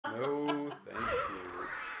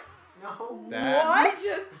No. That... What?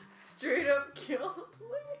 Just straight up killed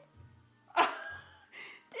Lee?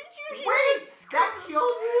 Did you hear Wait, his that killed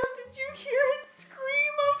him? Did you hear his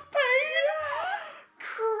scream of pain?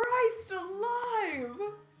 Christ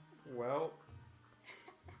alive! Well...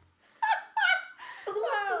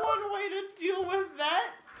 That's one way to deal with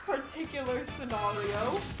that particular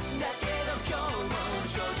scenario.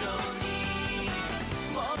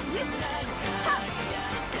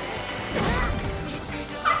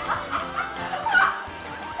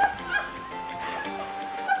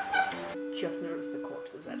 Just noticed the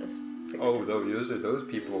corpses at his fingertips. Oh, those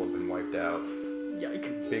people have been wiped out.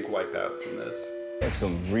 Yike. Big wipeouts in this. There's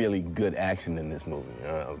some really good action in this movie.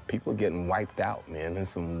 People getting wiped out, man. There's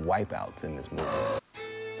some wipeouts in this movie.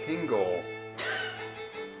 Tingle.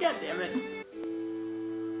 God damn it.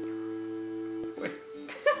 Wait.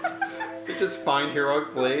 They just find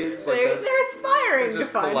heroic blades? Like They're aspiring just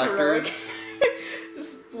to find collectors. heroic.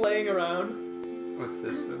 Just laying around. What's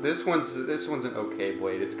this? This one's an okay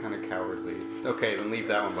blade. It's kind of cowardly. Okay, then leave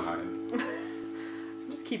that one behind.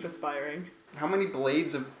 Just keep aspiring. How many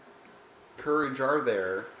blades of courage are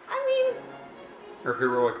there? I mean, Or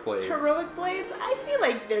heroic blades? heroic blades? I feel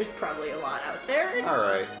like there's probably a lot out there.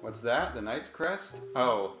 Alright. What's that? The Knight's Crest?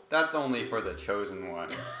 Oh, that's only for the chosen one.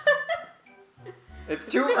 It's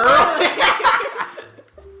too early!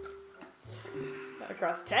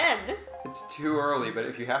 Across 10. It's too early, but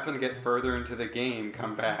if you happen to get further into the game,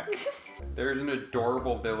 come back. There's an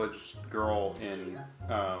adorable village girl in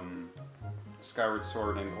Skyward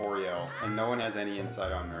Sword named Aryll, and no one has any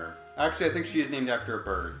insight on her. Actually, I think she is named after a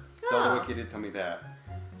bird. Zelda Wiki did tell me that.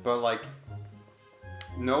 But, like,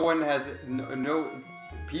 no one has... No,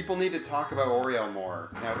 people need to talk about Aryll more.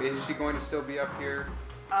 Now, is she going to still be up here?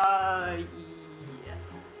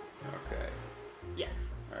 Yes. Okay.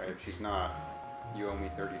 Yes. Alright, if she's not, you owe me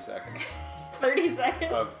 30 seconds. 30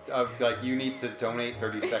 seconds? Of like, you need to donate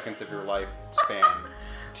 30 seconds of your life span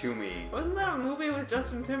to me. Wasn't that a movie with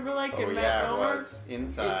Justin Timberlake and Matt yeah, Bomer? it was.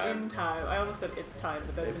 In Time. In Time. I almost said It's Time,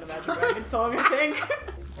 but that's It's an Imagine Time. Dragons song, I think.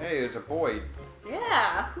 Hey, there's a boy.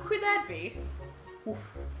 Yeah, who could that be? Oof.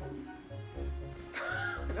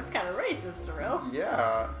 That's kind of racist, Aryll.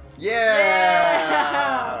 Yeah.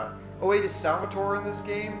 Yeah! Oh wait, is Salvatore in this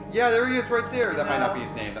game? Yeah, there he is right there. That might not be No.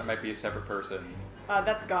 his name. That might be a separate person.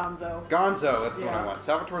 That's Gonzo. Gonzo, that's the one I Yeah. want.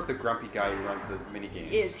 Salvatore's the grumpy guy who runs the mini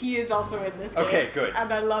games. He is also in this game. Okay, good.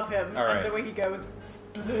 And I love him. All right. And the way he goes,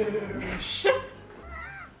 sploosh.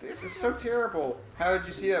 This is so terrible. How did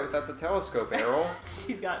you see that without the telescope, Aryll?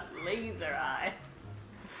 She's got laser eyes.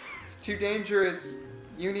 It's too dangerous.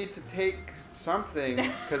 You need to take something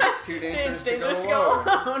because it's too dangerous, It's dangerous to to go go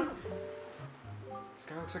alone. alone. This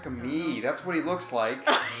guy looks like a me. That's what he looks like.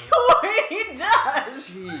 Wait, he does.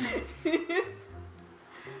 Jeez.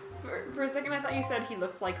 For a second, I thought you said he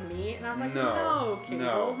looks like me, and I was like, No, no,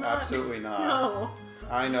 Cable, not, absolutely not. No.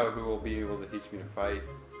 I know who will be able to teach me to fight.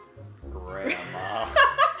 Grandma.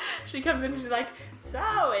 She comes in and she's like,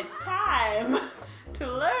 so it's time to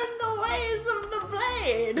learn the ways of the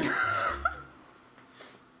blade.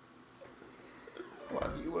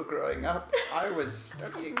 While you were growing up, I was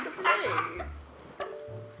studying the blade.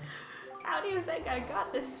 How do you think I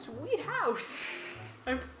got this sweet house?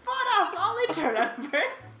 I fought off all the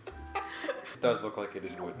turnovers. It does look like it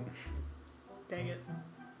is wooden. Dang it.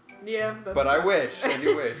 Yeah, that's But I wish. I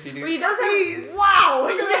do wish. Well, he does have... Wow!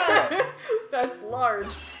 Look at that! That's large.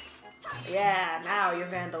 Yeah, now your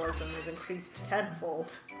vandalism is increased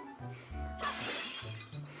tenfold.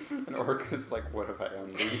 And Orca's like, what have I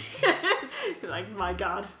unleashed? Like, my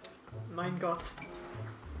god. Mein Gott.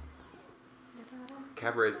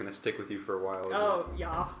 Cabaret's gonna stick with you for a while. isn't Oh,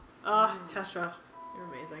 yeah. Tesha, you're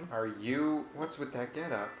amazing. it? Are you... What's with that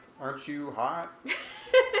getup? Aren't you hot?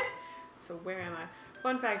 So where am I?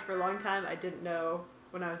 Fun fact, for a long time, I didn't know,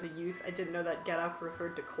 when I was a youth, I didn't know that get up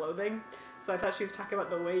referred to clothing. So I thought she was talking about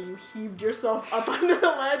the way you heaved yourself up onto the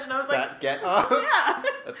ledge, and I was like, That get up? yeah!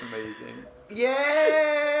 That's amazing.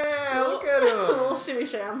 Yeah! Look at him! Little shimmy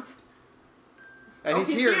shams. And Oh, he's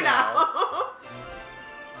here now. now.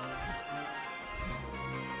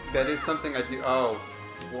 That is something I do. Oh,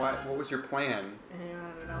 what was your plan? Yeah,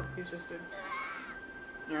 I don't know. He's just a...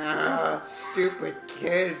 Ah, stupid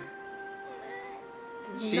kid.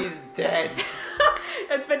 She's dead.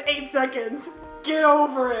 It's been 8 seconds. Get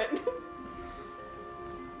over it.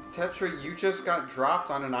 Tetra, you just got dropped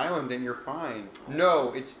on an island and you're fine.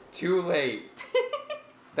 No, it's too late.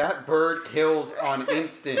 That bird kills on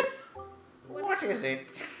instant. What is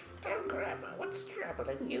it? Tell Grandma, what's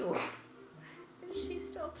troubling you? Is she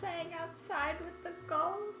still playing outside with the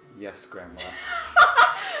gulls? Yes, Grandma.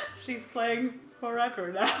 She's playing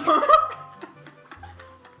forever now.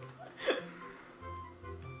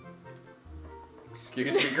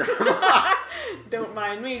 Excuse me, Grandma. Don't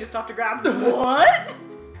mind me, just have to grab the what?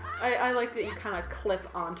 I like that you kind of clip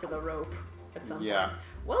onto the rope at some points.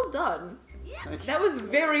 Well done. That was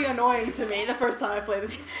very annoying to me the first time I played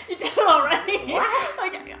this. You did it already. What?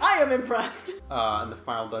 Like, I am impressed. In the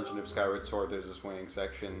final dungeon of Skyward Sword, there's a swinging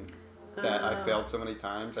section that I failed so many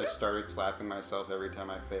times, I started slapping myself every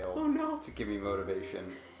time I failed. Oh no. To give me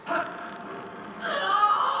motivation. Alright.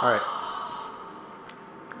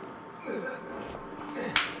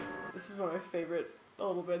 This is one of my favorite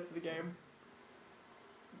little bits of the game.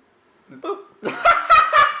 Boop.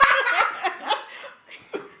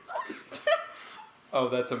 Oh,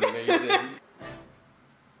 that's amazing.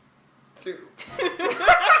 2.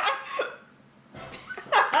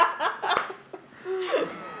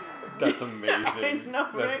 That's amazing. I know,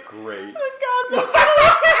 that's right? great. Oh,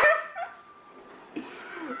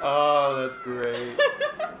 Oh, that's great.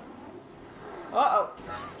 uh-oh.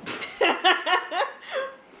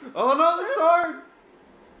 Oh no, the sword!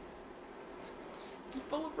 It's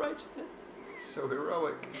full of righteousness. So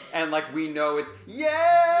heroic. And like we know it's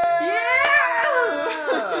yeah!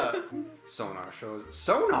 Sonar shows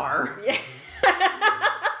sonar? Yeah. Wait.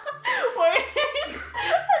 I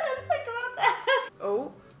didn't think about that.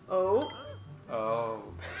 Oh. Oh.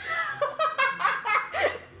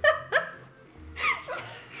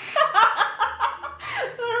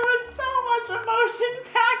 There was so much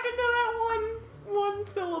emotion packed into that one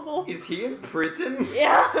syllable. Is he in prison?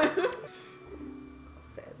 Yeah.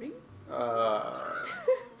 Very.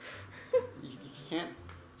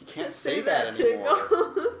 You can't say that anymore.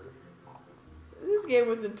 Tingle. This game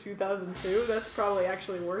was in 2002. That's probably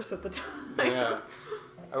actually worse at the time. Yeah.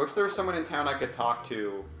 I wish there was someone in town I could talk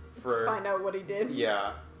to for... To find out what he did.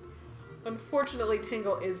 Yeah. Unfortunately,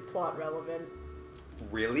 Tingle is plot relevant.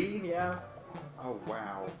 Really? Yeah. Oh,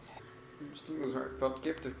 wow. Tingle's heartfelt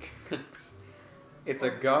gift of comics. It's a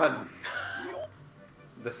gun.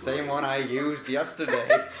 The same one I used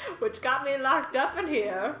yesterday. Which got me locked up in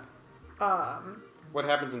here. What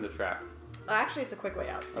happens in the trap? Actually, it's a quick way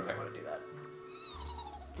out, so Okay. you don't want to do that.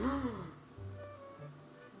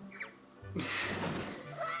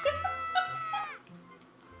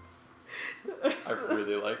 I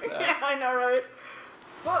really like that. Yeah, I know, right?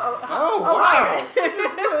 Whoa, Oh, wow! This is a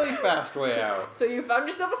really fast way out. So you found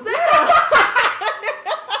yourself a sail!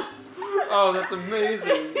 Oh, that's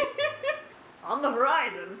amazing. On the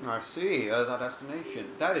horizon. I see. That's our destination.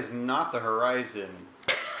 That is not the horizon.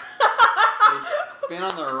 It's been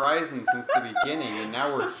on the horizon since the beginning, and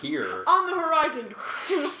now we're here. On the horizon.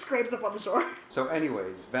 Just scrapes up on the shore. So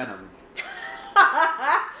anyways, Venom.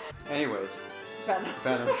 Anyways, Venom.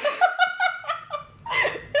 Venom.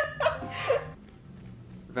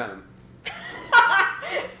 Venom.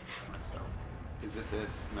 Is it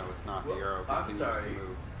this? No, it's not. The arrow I'm continues sorry. to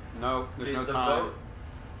move. No, there's Did no the time. boat-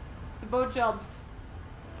 The boat jumps.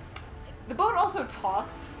 The boat also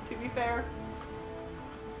talks, to be fair.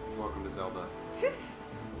 Welcome to Zelda. I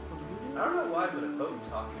don't know why, but a boat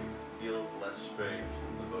talking feels less strange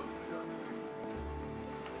than the boat jumping.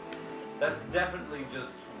 That's definitely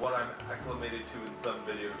just what I'm acclimated to in some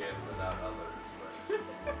video games and not others.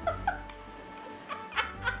 But...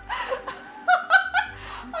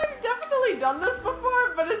 I've definitely done this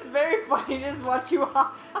before, but it's very funny to just watch you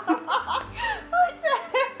hop like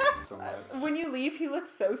that. So mad. When you leave, he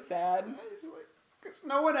looks so sad. He's like, because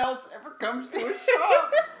no one else ever comes to his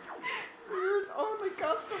shop. You're his only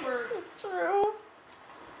customer. It's true.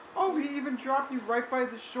 Oh, he even dropped you right by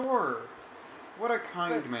the shore. What a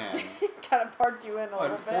kind man. Kind of parked you in a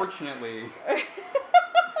little Unfortunately,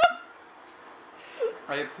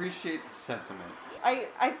 I appreciate the sentiment. I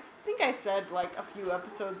think I said like a few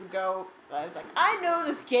episodes ago, I was like, I know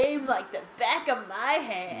this game like the back of my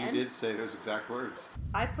hand. You did say those exact words.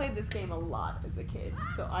 I played this game a lot as a kid,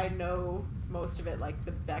 so I know most of it like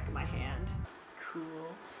the back of my hand. Cool.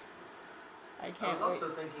 I I can't was wait. also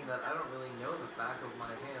thinking that I don't really know the back of my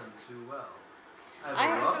hand too well. I I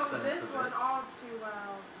have a rough know sense this of one it. all too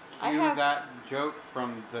well. I Cue have- that joke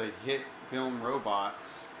from the hit film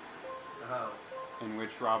Robots, Oh. in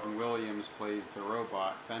which Robin Williams plays the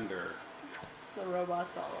robot Fender. The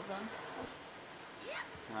robots, all of them.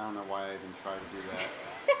 I don't know why I even tried to do that.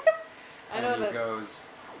 I know and that. he goes,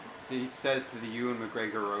 he says to the Ewan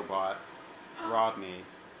McGregor robot, Rodney,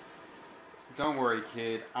 don't worry,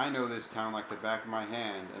 kid. I know this town like the back of my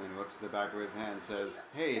hand. And then he looks at the back of his hand and says,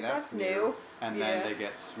 hey, that's new. And then Yeah. they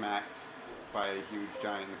get smacked by a huge,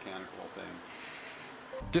 giant mechanical thing.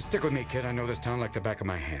 Just stick with me, kid. I know this town like the back of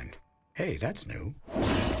my hand. Hey, that's new.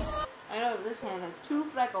 I know this hand has 2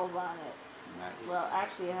 freckles on it. Nice. Well,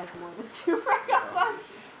 actually, it has more than 2 Frakes on.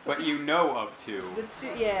 But you know of 2. The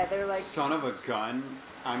 2, yeah, they're like. Son of a gun.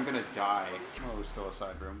 I'm gonna die. Oh, there's still a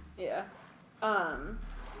side room. Yeah.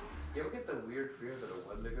 You ever get the weird fear that a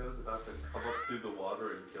Wendigo is about to come up through the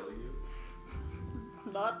water and kill you?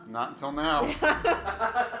 Not until now.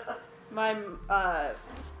 My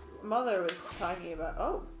mother was talking about.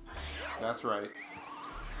 Oh. That's right.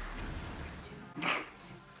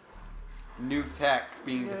 New tech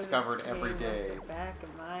being discovered every day. The back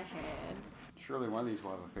of my hand. Surely one of these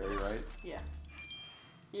will have a fairy, right? Yeah.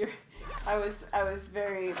 I was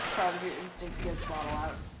very proud of your instinct to get the bottle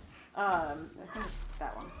out. I think it's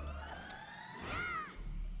that one.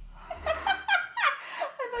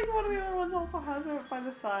 I think one of the other ones also has it by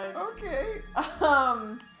the sides. Okay.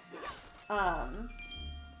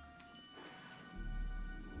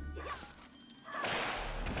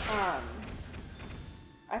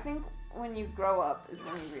 I think when you grow up is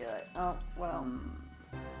when you realize. Oh well.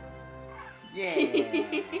 Yeah.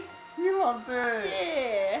 You loved it.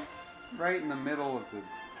 Yeah. Right in the middle of the.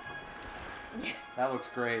 That looks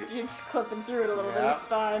great. You're just clipping through it a little bit. Yeah. It's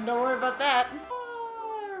fine. Don't worry about that.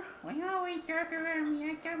 When you always joke around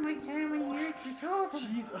me, I thought my time on the earth was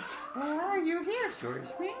over. Jesus. Why are you here,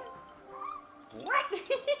 swordsman? What?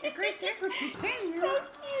 The great Deku to send you. So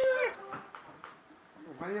cute.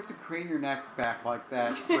 Why do you have to crane your neck back like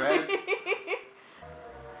that, Fred?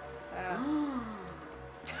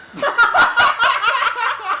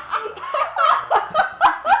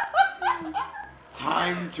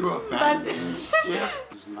 Time to abandon ship.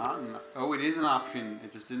 It's not an, oh, it is an option.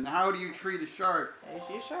 It just didn't. How do you treat a shark? There's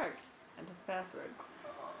your shark. Enter the password.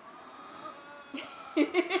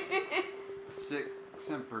 Sick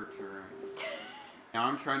temperature. Now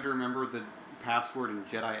I'm trying to remember the password in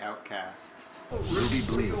Jedi Outcast. Ruby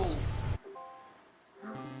Bleels.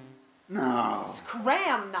 No.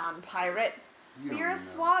 Scram, non-pirate. You You're a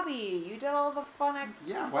don't know. swabby. You did all the fun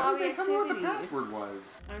Yeah, swabby why didn't they tell me what the activities. password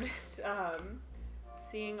was? I'm just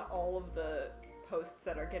seeing all of the posts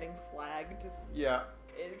that are getting flagged Yeah,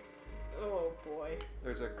 is oh boy.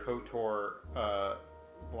 there's a KOTOR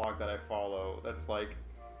blog that I follow that's like,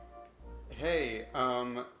 hey,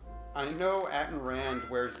 I know Atten Rand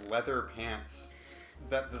wears leather pants.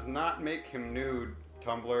 That does not make him nude,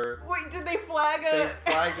 Tumblr. Wait, did they flag They a?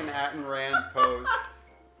 flagged an Atten Rand post.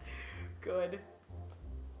 Good.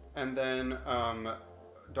 And then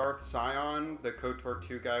Darth Scion, the KOTOR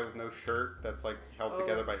 2 guy with no shirt that's like held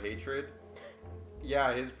together by hatred.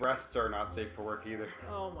 Yeah, his breasts are not safe for work either.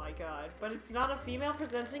 Oh my god. But it's not a female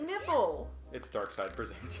presenting nipple. It's Darkseid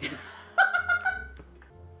presenting.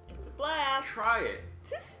 It's a blast. Try it.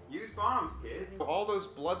 Use bombs, kids. All those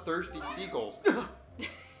bloodthirsty seagulls.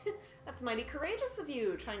 That's mighty courageous of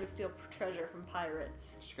you, trying to steal treasure from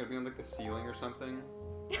pirates. She's gonna be on like the ceiling or something.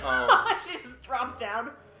 Oh. She just drops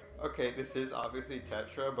down. Okay, this is obviously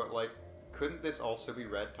Tetra, but like, couldn't this also be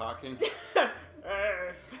Red talking?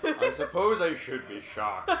 I suppose I should be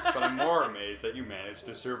shocked, but I'm more amazed that you managed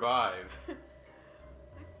to survive.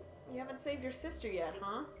 You haven't saved your sister yet,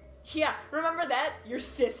 huh? Yeah, remember that? Your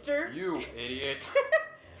sister? You idiot.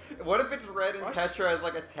 What if it's Red and What? Tetra as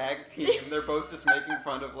like a tag team and they're both just making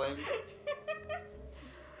fun of Link?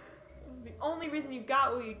 The only reason you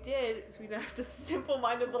got what you did is we'd have to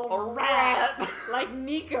simple-minded little A rat rat. like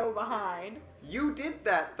Nico behind. You did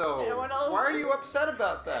that though. No one else Why are did. you upset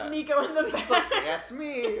about that? Nico in the back. It's like, that's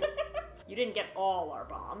me. You didn't get all our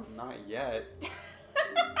bombs. Not yet.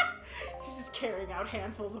 He's just carrying out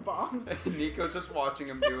handfuls of bombs. Nico's just watching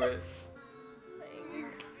him do it.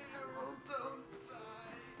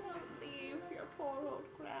 Don't leave your poor old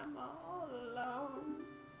grandma all alone.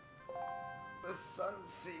 The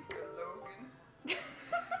Sunseeker, Logan.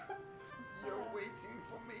 You're waiting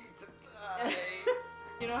for me to die.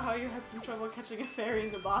 You know how you had some trouble catching a fairy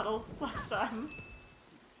in the bottle last time?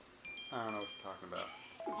 I don't know what you're talking about.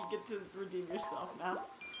 You get to redeem yourself now.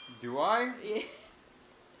 Do I? Yeah.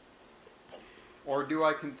 Or do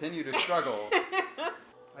I continue to struggle? I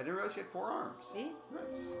didn't realize she had 4 arms. See?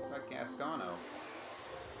 Nice. Like Gasgano.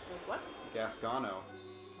 Like what? Gasgano.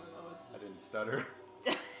 I didn't stutter.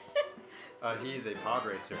 He's a pod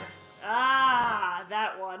racer. Ah,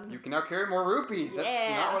 that one. You can now carry more rupees. That's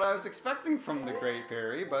Yeah. not what I was expecting from the Great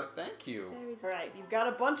Fairy, but thank you. Alright, you've got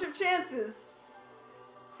a bunch of chances.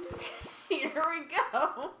 Here we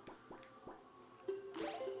go.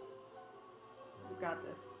 You got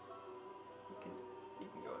this. You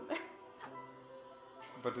can go in there.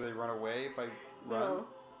 But do they run away if I run? No.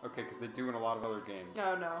 Okay, because they do in a lot of other games.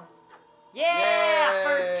 No, no. Yeah! Yay!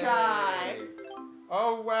 First try!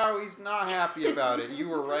 Oh wow, he's not happy about it. You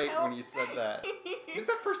were right when you said that. This is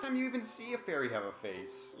the first time you even see a fairy have a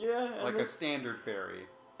face. Yeah. Like a standard fairy.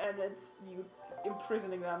 And it's you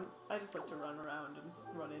imprisoning them. I just like to run around and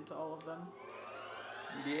run into all of them.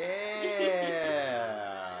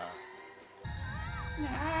 Yeah.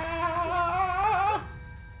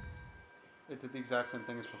 It did the exact same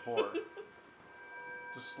thing as before.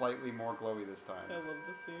 Just slightly more glowy this time. I love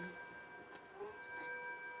this scene.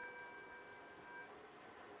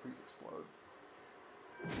 Please explode.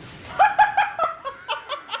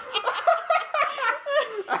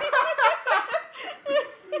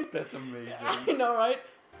 That's amazing. I know, right?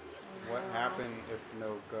 What happened if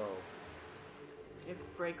no go? If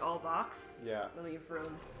break all box, Yeah. leave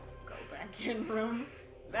room, go back in room.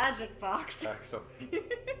 Magic box. Excellent.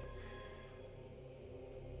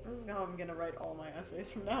 This is how I'm gonna write all my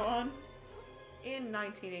essays from now on. In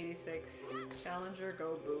 1986, Challenger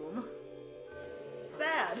go boom.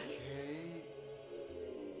 Sad. Okay.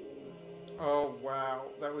 Oh wow,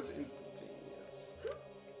 that was instantaneous.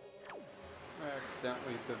 I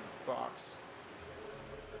accidentally did the box.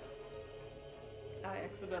 I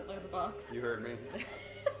accidentally the box. You heard me.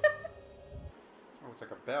 Oh, it's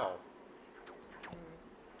like a bell.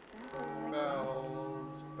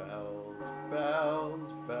 Bells, bells,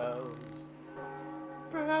 bells, bells.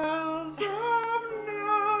 Bells of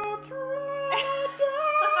Notre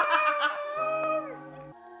Dame.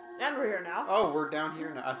 And we're here now. Oh, we're down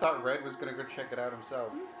here now. I thought Red was gonna go check it out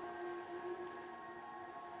himself.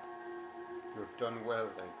 You have done well,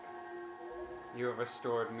 Link. You have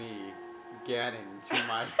restored me, Ganon, to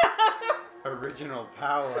my original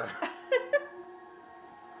power.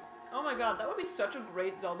 Oh my god, that would be such a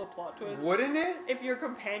great Zelda plot twist. Wouldn't it? If your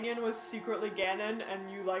companion was secretly Ganon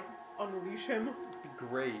and you, like, unleash him. It'd be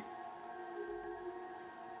great.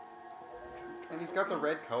 And he's got the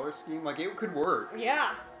red color scheme. Like, it could work.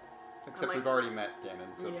 Yeah. Except like- we've already met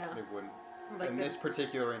Ganon, so Yeah. it wouldn't. Like in the- this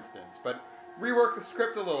particular instance. But rework the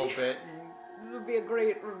script a little bit. This would be a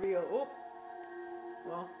great reveal. Oh.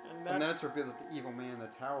 Well, and that... And then it's revealed that the evil man in the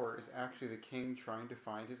tower is actually the king trying to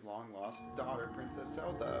find his long-lost daughter, Princess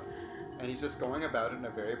Zelda. And he's just going about it in a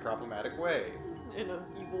very problematic way. in an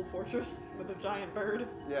evil fortress with a giant bird.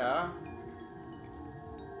 Yeah.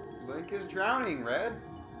 Link is drowning, Red.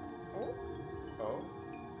 Oh. Oh.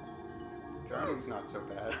 Drowning's not so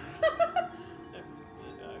bad.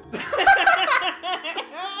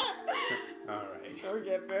 Alright.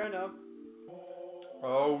 Okay, fair enough.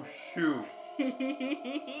 Oh, shoot.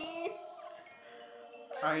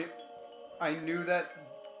 I knew that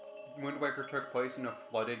Wind Waker took place in a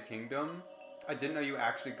flooded kingdom. I didn't know you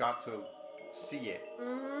actually got to see it.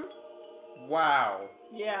 Mm-hmm. Wow.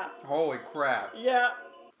 Yeah. Holy crap. Yeah.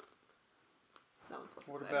 No one's supposed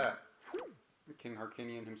What to is say. that? King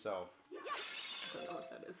Harkinian himself. I don't know what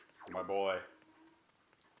that is. My boy.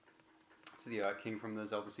 It's the king from the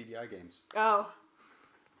Zelda CDI games. Oh.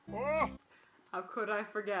 How could I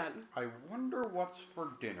forget? I wonder what's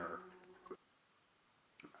for dinner.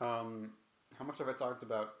 How much have I talked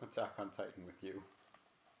about Attack on Titan with you?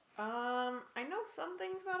 I know some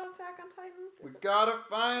things about Attack on Titan. We gotta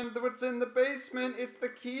find what's in the basement. It's the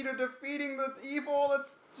key to defeating the evil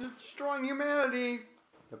that's destroying humanity.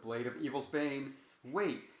 The Blade of Evil's Bane.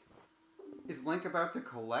 Wait. Is Link about to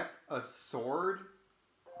collect a sword?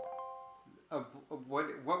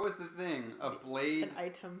 What was the thing? A blade? An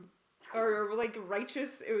item. Or, like,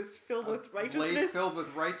 righteous. It was filled with righteousness. Blade filled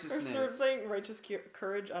with righteousness. Or something. Righteous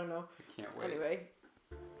courage. I don't know. I can't wait. Anyway.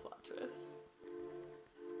 Plot twist.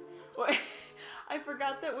 Well, I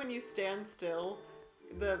forgot that when you stand still,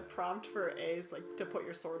 the prompt for A is, like, to put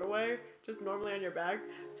your sword away. Just normally on your back.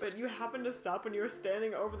 But you happened to stop when you were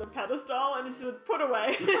standing over the pedestal and it just said, put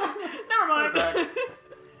away. Never mind. Put it back.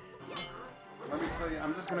 Let me tell you,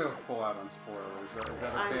 I'm just gonna go full out on spoilers. Is that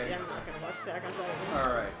okay? I'm not gonna watch Attack on Titan.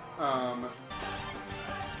 Alright,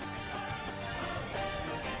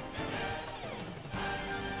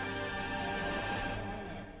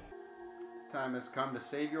 time has come to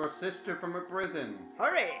save your sister from a prison.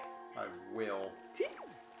 Hurry! I will.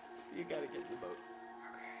 You gotta get in the boat.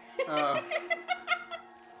 Okay.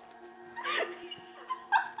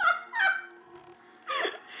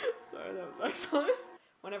 Sorry, that was excellent.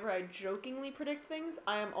 Whenever I jokingly predict things,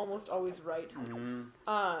 I am almost always right. Mm-hmm.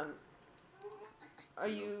 Are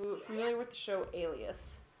you familiar with the show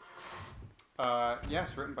Alias?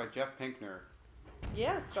 Yes, written by Jeff Pinkner.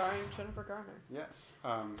 Yeah, starring Jennifer Garner. Yes.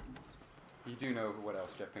 You do know what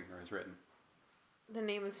else Jeff Pinkner has written. The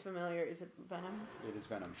name is familiar. Is it Venom? It is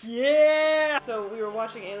Venom. Yeah! So we were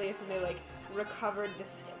watching Alias and they, like, recovered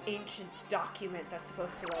this ancient document that's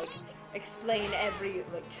supposed to, like, explain every,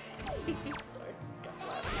 like... Sorry, got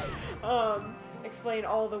flat. explain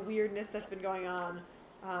all the weirdness that's been going on.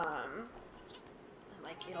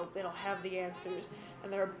 Like, it'll have the answers,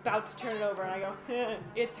 and they're about to turn it over, and I go,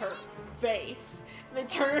 it's her face. And they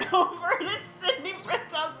turn it over, and it's Sidney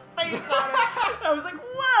Bristow's face on it. And I was like,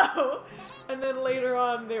 whoa! And then later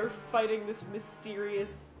on, they're fighting this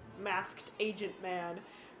mysterious masked agent man,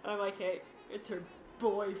 and I'm like, hey, it's her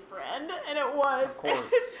boyfriend, and it was. Of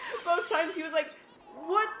course. Both times he was like,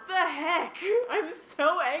 what the heck? I'm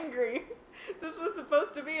so angry. This was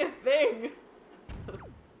supposed to be a thing.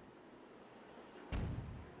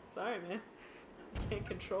 Sorry, man. Can't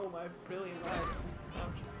control my brilliant mind.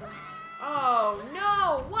 Ouch. Oh,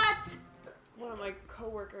 no! What? One of my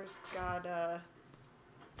coworkers got,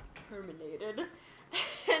 terminated.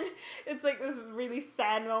 And it's like this really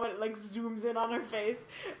sad moment. It, like, zooms in on her face.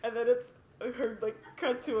 And then it's her, like,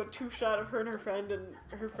 cut to a two-shot of her and her friend. And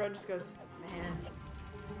her friend just goes, man,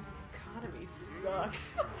 the economy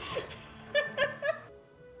sucks.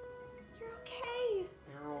 You're okay.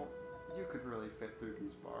 Aryll, you could really fit through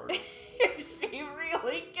these bars. She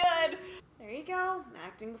really could. There you go.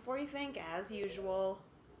 Acting before you think, as usual.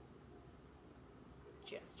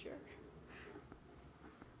 Gesture.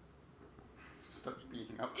 Just start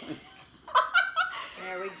beating up me.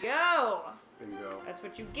 There we go. Bingo. That's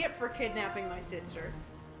what you get for kidnapping my sister.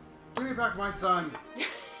 Give me back my son!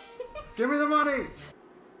 Give me the money!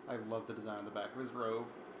 I love the design on the back of his robe.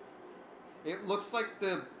 It looks like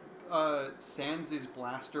the Sans'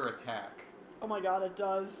 blaster attack. Oh my god, it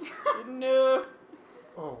does. No.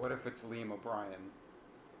 Oh, what if it's Liam O'Brien?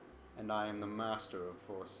 And I am the master of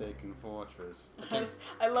Forsaken Fortress.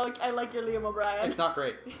 I like your Liam O'Brien. It's not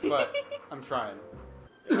great, but I'm trying.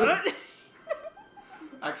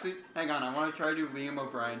 Actually, hang on, I want to try to do Liam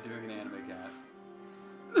O'Brien doing an anime cast.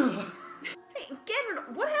 Hey,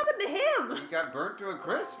 Ganon, what happened to him? He got burnt to a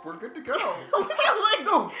crisp. We're good to go. Like,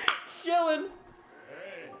 Go. chilling.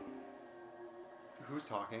 Who's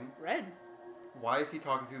talking? Red, Why is he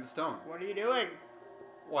talking through the stone? what are you doing?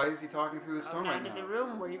 Why is he talking through the stone Go right down to now? the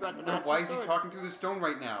room where you got the No, master why is sword. he talking through the stone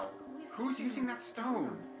right now? is Who's talking using to that the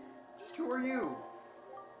stone? Just who are you?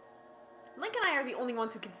 Link and I are the only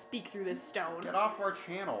ones who can speak through this stone. Get off our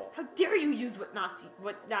channel. How dare you use what not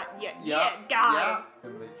yet? Yeah, Yeah, guy. yeah.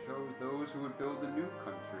 And they chose those who would build a new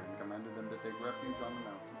country and commanded them to take refuge on the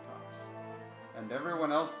mountaintops. And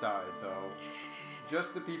everyone else died, though.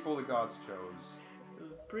 Just the people the gods chose.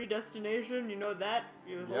 Predestination, you know that?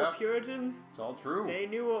 You whole Yep. Puritans, It's all true. they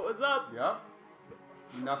knew what was up. Yep.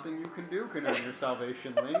 Nothing you can do can earn your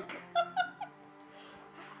salvation, Link.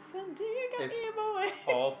 Someday got It's me away.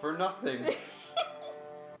 All for nothing.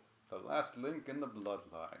 The last link in the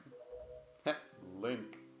bloodline.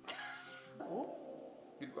 Link.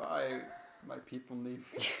 Goodbye, my people need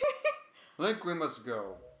me. Link, we must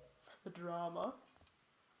go. The drama.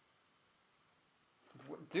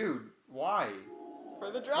 Dude, why?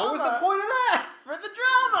 For the drama. What was the point of that? For the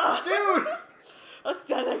drama. Dude!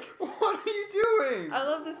 Aesthetic. What are you doing? I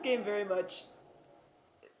love this game very much.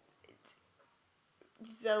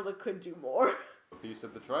 Zelda could do more. A piece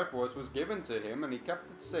of the Triforce was given to him and he kept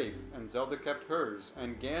it safe, and Zelda kept hers,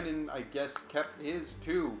 and Ganon, I guess, kept his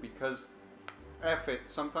too, because F it,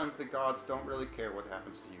 sometimes the gods don't really care what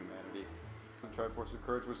happens to humanity. The Triforce of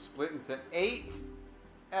Courage was split into 8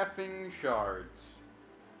 effing shards.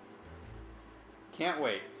 Can't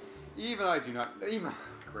wait. Even I do not,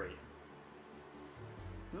 great.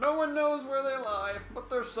 No one knows where they lie, but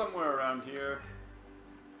they're somewhere around here.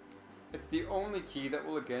 It's the only key that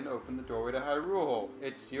will again open the doorway to Hyrule.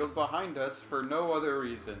 It's sealed behind us for no other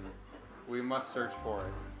reason. We must search for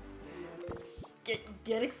it.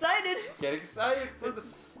 Get excited. Get excited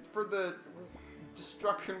for the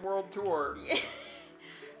Destruction World Tour.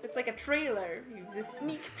 It's like a trailer. It's a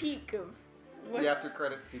sneak peek of The after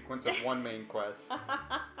credit sequence of one main quest.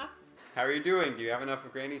 How are you doing? Do you have enough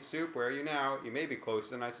of Granny's soup? Where are you now? You may be closer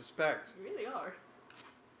than I suspect. You really are.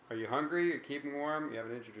 Are you hungry? You're keeping warm? You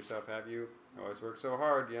haven't injured yourself, have you? You always work so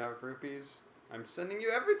hard. Do you have rupees? I'm sending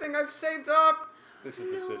you everything I've saved up! This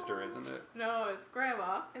is the sister, isn't it? No, it's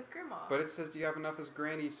grandma. It's grandma. But it says, do you have enough as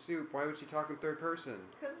Granny's soup? Why would she talk in third person?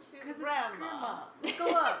 Because it's grandma.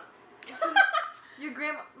 Go up. Your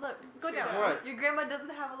grandma. Look, go down. What? Your grandma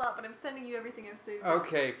doesn't have a lot, but I'm sending you everything I've saved. up.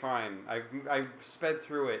 Okay, fine. I sped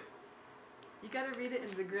through it. You gotta read it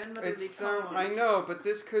in the grandmotherly It's tone. I know, but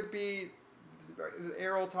this could be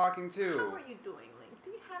Aryll talking too. How are you doing, Link?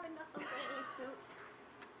 Do you have enough of Granny soup?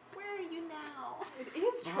 Where are you now? It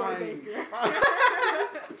is Troy Baker. Fine.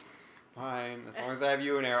 Fine. As long as I have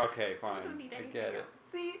you and Aryll. Okay, fine. don't need I anything get it.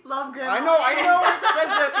 See? Love grandma. I know it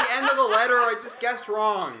says it at the end of the letter. I just guessed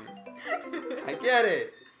wrong. I get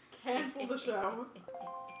it. Cancel the show.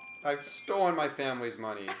 I've stolen my family's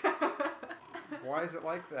money. Why is it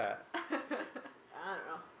like that? I don't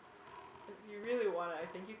know. If you really want it, I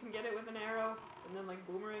think you can get it with an arrow and then like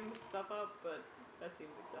boomerang stuff up, but that seems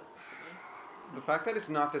excessive to me. The fact that it's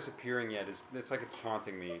not disappearing yet is it's like it's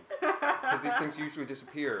taunting me. Because these things usually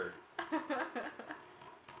disappear.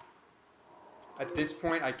 At this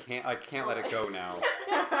point I can't let it go now.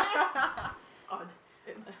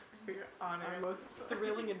 For your honor. Our most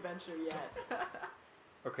thrilling adventure yet.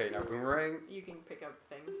 Okay, now boomerang. You can pick up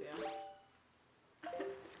things, yeah.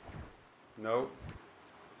 No.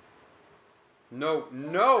 No,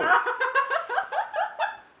 no!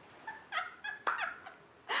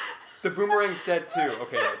 The boomerang's dead too.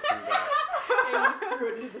 Okay, let's come back. And just threw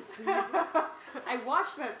it into the sea. I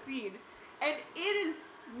watched that scene, and it is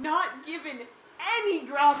not given any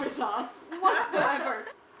gravitas whatsoever.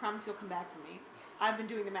 Promise you'll come back for me. I've been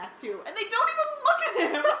doing the math too, and they don't even look at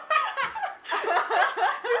him.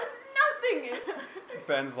 There's nothing.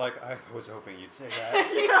 Ben's like, I was hoping you'd say that.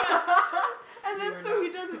 And then so he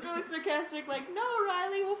does this really sarcastic, like, no,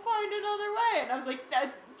 Riley, we'll find another way. And I was like,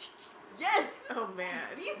 that's, yes. Oh man.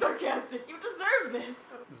 Be sarcastic. You deserve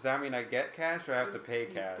this. Does that mean I get cash or I have to pay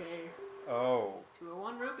cash? Okay. Oh.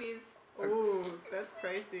 201 rupees. Ooh, that's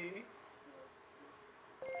pricey.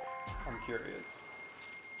 I'm curious.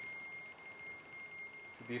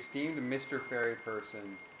 To the esteemed Mr. Fairy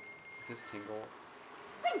Person, is this Tingle?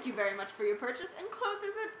 Thank you very much for your purchase.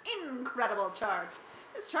 Encloses an incredible chart.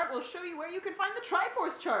 This chart will show you where you can find the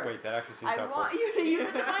Triforce charts. Wait, that actually seems I helpful. want you to use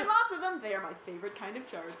it to find lots of them. They are my favorite kind of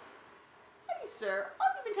charts. Have you, sir,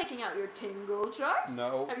 have you been taking out your Tingle chart?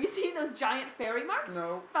 No. Have you seen those giant fairy marks?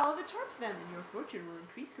 No. Follow the chart to them and your fortune will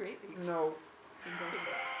increase greatly. No. Tingle.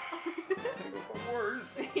 Tingle's the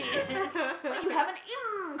worst. Yes. But you have an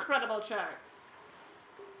incredible chart.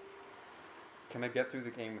 Can I get through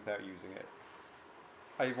the game without using it?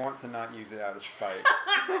 I want to not use it out of spite.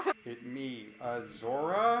 Hit me.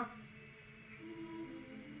 Zora?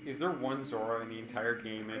 Is there one Zora in the entire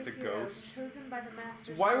game and it's a ghost? Chosen by the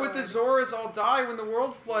Master Why would the Zoras all die when the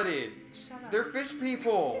world flooded? Shut up. They're fish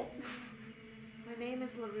people. My name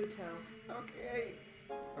is Naruto. Okay.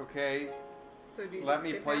 Okay. So do you Let just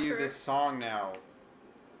me kidnap play you her? this song now.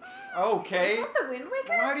 Okay. Is that the Wind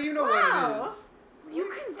Waker? How do you know Wow. what it is? Will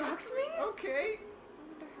you conduct me? Okay. I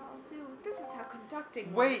wonder how I'll do. This is how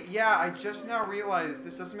conducting Wait, works. yeah, I just now realized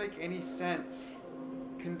this doesn't make any sense.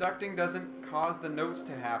 Conducting doesn't cause the notes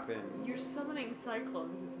to happen. You're summoning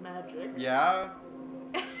cyclones with magic. Yeah?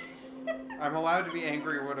 I'm allowed to be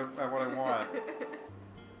angry at what I want.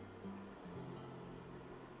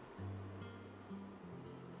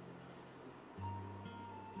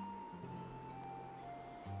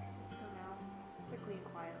 Let's go now. Quickly and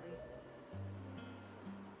quietly.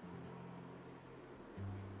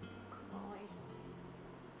 Come on.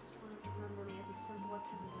 Just want him to remember me as a simple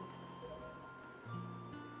attendant.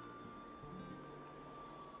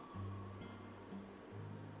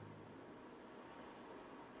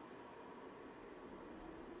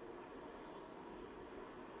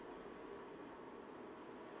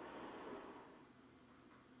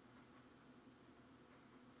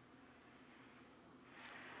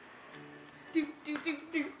 Do do do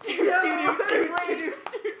do do No,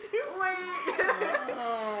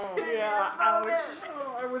 Oh. Yeah, ouch.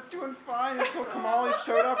 Oh, I was doing fine until Kamali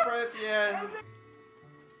showed up right at the end.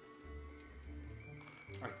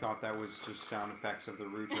 I thought that was just sound effects of the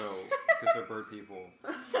Ruto, because they're bird people.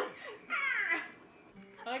 I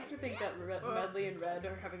like to think that Medli and Red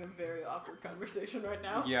are having a very awkward conversation right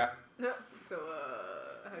now. Yeah. So,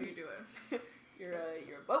 how you doing? You're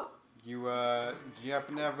a boat. You, do you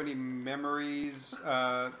happen to have any memories,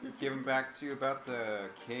 given back to you about the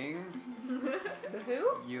king? The who?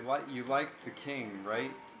 You liked the king,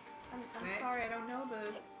 right? I'm sorry, I don't know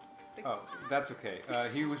the Oh, that's okay.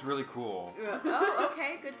 He was really cool. Oh,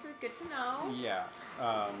 okay, good to know. Yeah.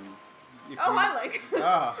 If Oh, we- I like.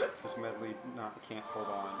 Ah, this medley can't hold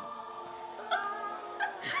on. I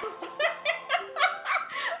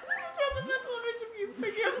just had the mental image of you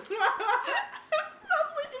picking up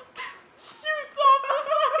probably just shoots off the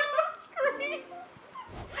side of the screen.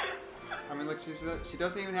 I mean, look, she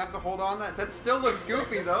doesn't even have to hold on. That still looks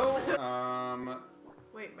goofy though.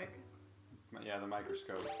 Wait, Mike. Yeah, the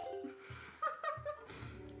microscope.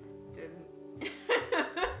 Didn't.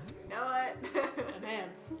 Know what?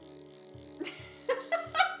 Enhance.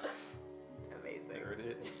 Amazing. There it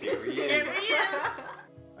is. There he There is. he is.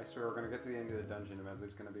 I swear we're gonna get to the end of the dungeon and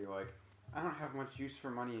Medley's gonna be like, I don't have much use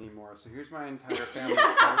for money anymore, so here's my entire family's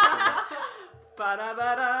fortune.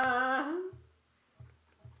 Ba-da-ba-da.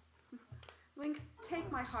 Link,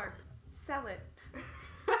 take my heart. Sell it.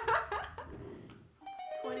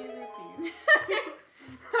 20 rupees.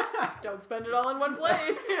 Don't spend it all in one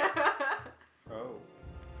place. Oh,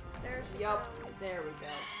 There she Yup. goes. There we go.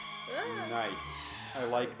 Ah. nice. I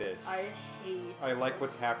like this. I hate. I like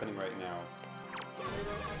what's happening right now. It's a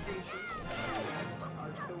little creepy.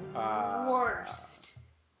 Are the worst.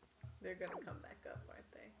 They're gonna come back up, aren't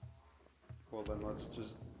they? Well, then let's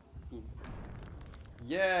just.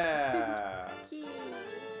 Yeah. Key.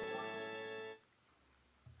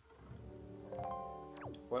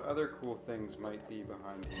 What other cool things might be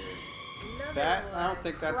behind here? Another That one. I don't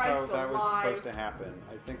think that's how Christ that was alive. supposed to happen.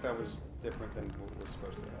 I think that was different than what was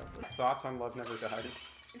supposed to happen. Thoughts on Love Never Dies?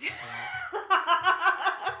 Those are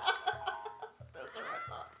my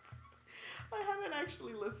thoughts. I haven't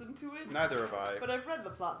actually listened to it, Neither have I. but I've read the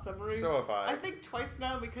plot summary. So have I. I think twice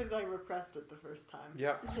now because I repressed it the first time.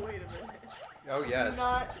 Yep. Wait a minute. Oh yes.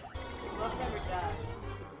 Not Love Never Dies is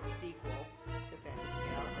a sequel to Phantom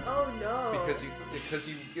Meow. Oh no. Because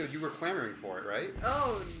you were clamoring for it, right?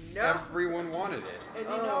 Oh no. Everyone wanted it. And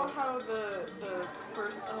you know how the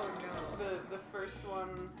first Oh no. the first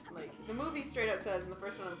one, like the movie straight out says, and the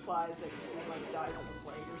first one implies that Christine like dies of a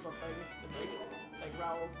plague or something, and like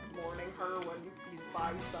Raoul's mourning her when he's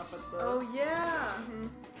buying stuff at the. Oh yeah. Mhm.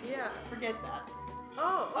 Yeah. Forget that.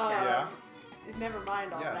 Oh okay. Yeah. Never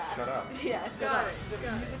mind all Yeah, that. shut up. Yeah, shut Got up. it, The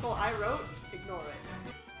got it. musical I wrote, ignore it.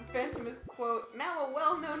 The Phantom is, quote, now a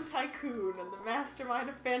well-known tycoon and the mastermind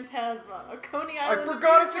of Phantasma, a Coney I Island.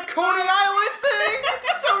 forgot it's a amusement Coney park. Island thing!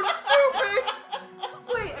 It's so stupid!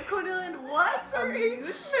 Wait, a Coney Island what?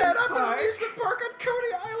 Set up an amusement park on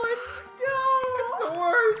Coney Island! No! It's the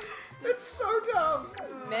worst! It's so dumb!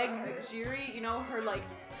 Meg Jiri, you know, her, like,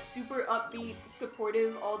 super upbeat,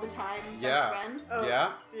 supportive all the time Yeah. best friend. Oh.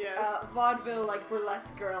 Yeah? Yes. Vaudeville, like,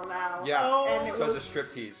 burlesque girl now. Yeah. And it, So will, it's a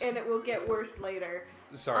striptease. and it will get worse later.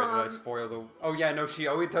 Sorry, did I spoil the... Oh yeah, no,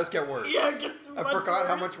 it does get worse. Yeah, it gets I much forgot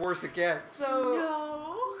how worse. much worse it gets.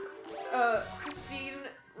 So, Christine,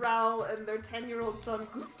 Raoul, and their 10-year-old son,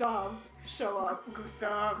 Gustav, show up.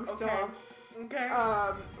 Gustav. Okay.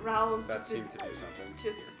 Raoul's That just seemed to do something.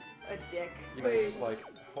 just a dick. You know, it's like,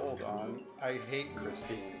 hold on, I hate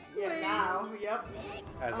Christine, Yeah, now, yep.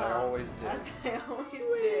 as I always did. As I always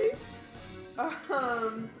did.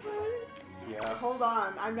 Yeah. Hold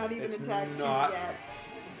on, I'm not even It's attacked not- yet.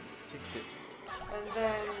 It gets- And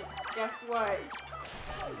then, guess what?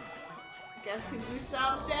 Guess who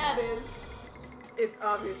Gustav's dad is? It's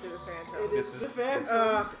obviously the Phantom. It This is is- the Phantom.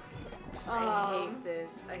 Ugh. I hate this.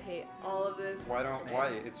 I hate all of this. Why?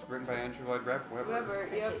 It's written by Andrew Lloyd Webber. Whoever,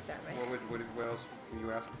 I yep. hate that right. What else can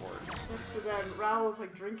you ask for? So then Raoul's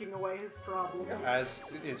like drinking away his problems. As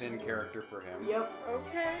is in character for him. Yep.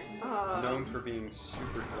 Okay. Known for being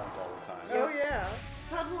super drunk all the time. Oh yeah.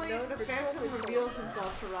 Suddenly, No, the for Phantom totally reveals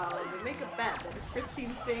himself to Raoul, and they make a bet that if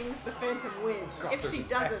Christine sings, the Phantom wins. God, If there's she an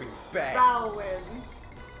doesn't, effing bet. Raoul wins.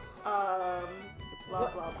 Blah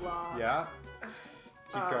blah blah. Yeah?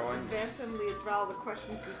 Keep going. The Phantom leads Raoul to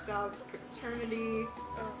question Gustav's paternity.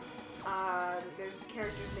 There's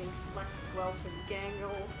characters named Flex, Squelch, and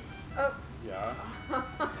Gangle. Oh Yeah. no.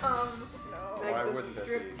 Meg Why does wouldn't a that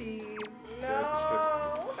be? striptease.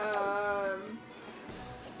 No.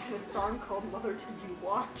 And a song called Mother Did You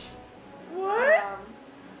Watch? What?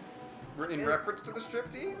 In reference to the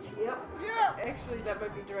striptease? Yep. Yeah. Actually, that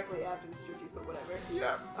might be directly after the striptease, but whatever.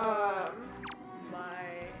 Yeah.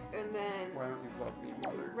 And then Why don't you love me,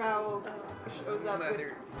 mother? Raoul shows up with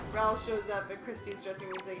Mother. Raoul shows up at Christie's dressing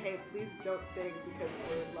room. He's like, "Hey, please don't sing because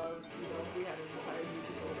we're in love. You know, we had an entire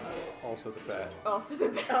musical about it." Also the bet. Also the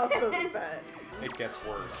bet. Also the bet. It gets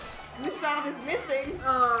worse. Gustav is missing.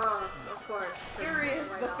 Of course. Furious,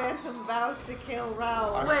 Why the not? Phantom vows to kill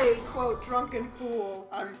Raoul. I'm- Wait, quote, drunken fool.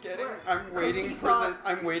 I'm he waiting for thought-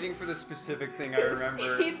 I'm waiting for the specific thing I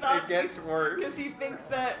remember. He thought It gets worse. Because he thinks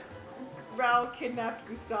that Raoul kidnapped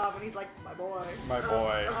Gustav, and he's like, my boy. My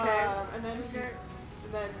boy. Okay. And then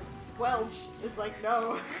Squelch is like,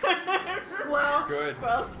 no. Squelch. Good.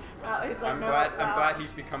 Squelch. He's like, I'm no. glad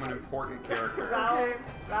he's become an important character.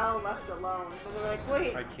 Raoul left alone. And they're like,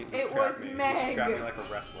 wait, I can't it just was trap me. Meg. Just trap me like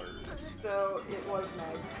a wrestler. So it was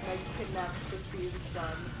Meg. Meg kidnapped Christine's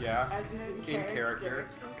son. Yeah. As is In character.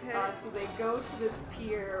 Okay. So they go to the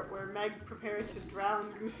pier where Meg prepares to drown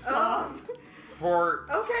Gustav. For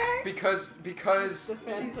Okay. because The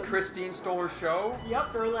Phantom. Christine stole her show.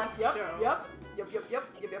 Yep. Burlesque Yep. show. Yep. Yep.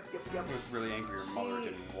 I was really angry her mother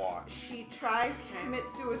didn't watch. She tries to commit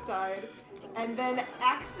suicide and then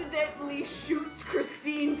accidentally shoots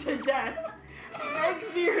Christine to death. Meg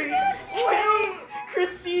Fury kills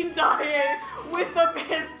Christine dying with a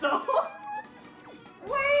pistol.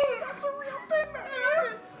 Wait, that's a real thing that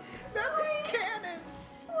happened. That's canon.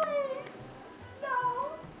 Wait, no.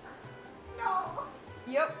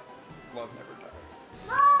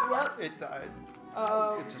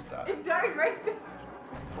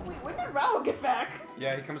 did Raoul get back?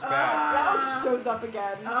 Yeah, he comes back. Raoul just shows up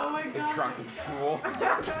again. Oh my The god. drunken fool.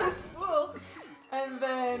 Fool. And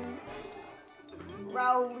then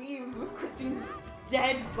Raoul leaves with Christine's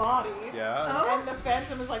dead body. Yeah. And the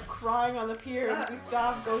Phantom is like crying on the pier, and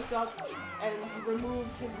Gustav goes up and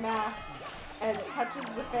removes his mask and touches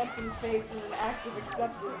the Phantom's face in an act of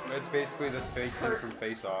acceptance. It's basically the face thing from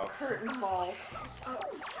Face Off. Curtain falls.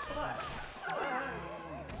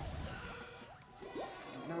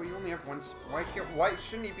 No, you only have one. Why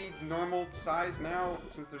shouldn't he be normal size now?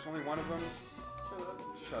 Since there's only one of them.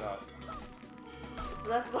 Shut up. So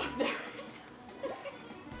that's Love Narrates.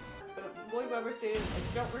 Lloyd Webber stated,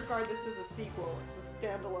 I don't regard this as a sequel, it's a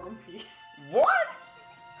standalone piece. What?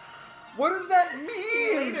 What does that He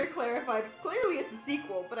mean? later clarified, clearly it's a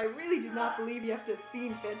sequel, but I really do not believe you have to have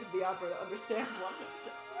seen Phantom of the Opera to understand what it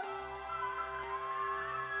does.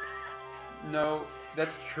 No,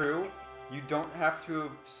 that's true. You don't have to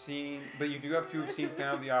have seen, but you do have to have seen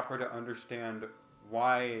Phantom of the Opera to understand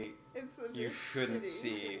why It's such you a shouldn't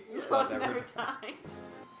see shitty Love Love Never Never Dies.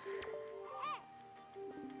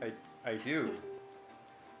 I do.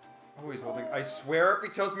 Oh, he's holding. I swear, if he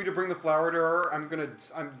tells me to bring the flower to her, I'm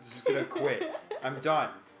just gonna quit. I'm done.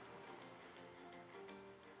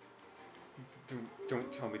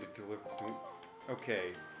 Don't tell me to deliver. Don't.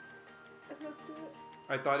 Okay. And that's it.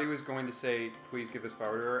 I thought he was going to say, "Please give this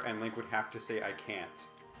flower to her," and Link would have to say, "I can't,"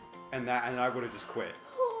 and I would have just quit.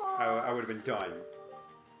 I would have been done.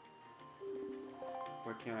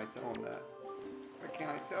 Why can't I tell him that? Why can't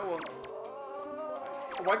I tell him?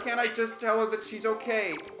 Why can't I just tell her that she's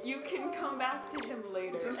okay? You can come back to him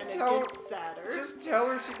later, Just and tell- it gets sadder. Just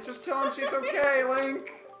tell her. Just tell him she's okay,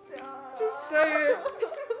 Link. Just say it.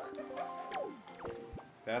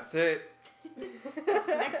 That's it.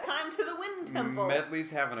 Next time to the Wind Temple.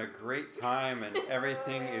 Medli's having a great time, and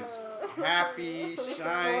everything is happy, Stories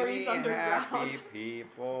shiny, underground. happy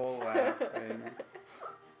people laughing.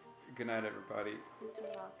 Good night, everybody.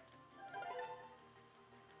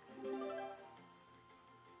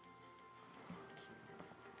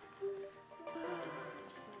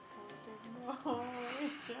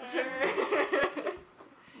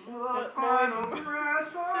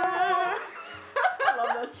 I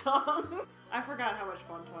love that song. I forgot how much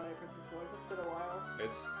fun Twilight Princess was. It's been a while.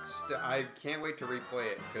 It's I can't wait to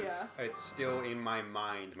replay it because Yeah. it's still in my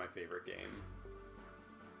mind my favorite game.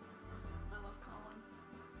 I love Colin.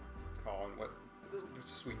 Colin, what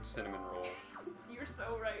sweet cinnamon roll. You're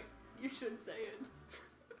so right. You should say it.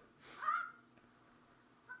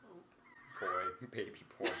 Boy, baby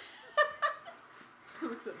boy.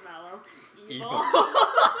 Looks at Mallow. Evil. Evil.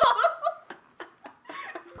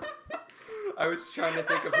 I was trying to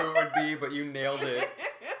think of who it would be, but you nailed it.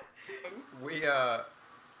 We have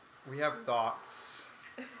thoughts.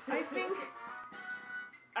 I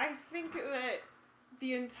think that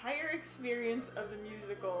the entire experience of the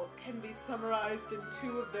musical can be summarized in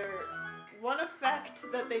one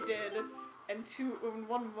effect that they did and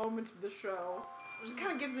one moment of the show. Which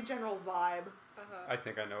kind of gives the general vibe. I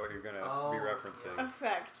think I know what you're gonna be referencing.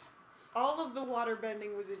 Effect. All of the water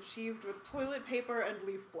bending was achieved with toilet paper and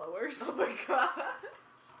leaf blowers. Oh my god.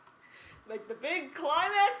 Like, the big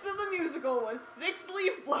climax of the musical was 6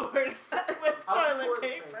 leaf blowers with toilet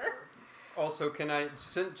paper. Also, can I,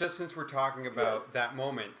 just since we're talking about that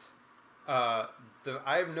moment, I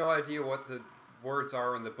have no idea what the words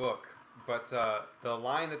are in the book, but the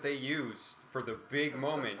line that they use for the big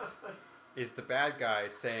moment is the bad guy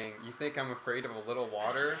saying, "You think I'm afraid of a little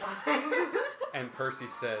water?" And Percy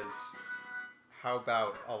says, "How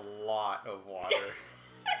about a lot of water?"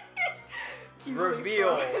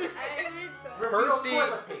 Reveal. Percy,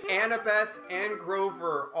 Annabeth, and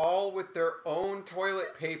Grover all with their own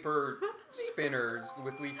toilet paper spinners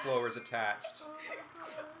with leaf blowers attached.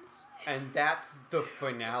 And that's the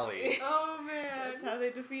finale. Oh man. That's how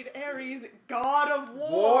they defeat Ares, god of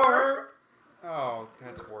war. Oh,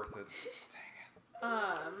 that's worth it. Dang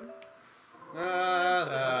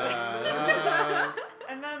it.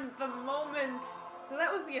 And then the moment, so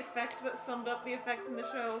that was the effect that summed up the effects in the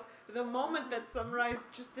show. The moment that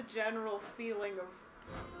summarized just the general feeling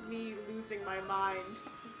of me losing my mind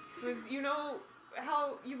was, you know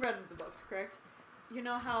how, you've read the books, correct? You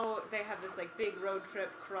know how they have this like big road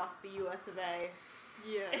trip across the US of A?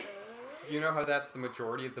 Yeah. You know how that's the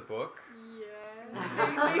majority of the book? Yeah.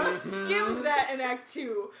 They skimmed that in Act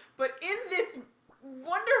 2, but in this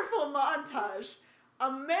wonderful montage,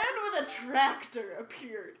 a man with a tractor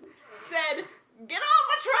appeared, said, "Get on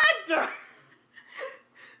my tractor!"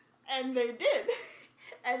 And they did.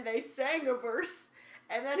 And they sang a verse,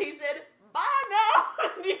 and then he said, "Bye now!"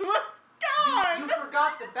 And he was gone! You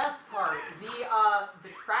forgot the best part. The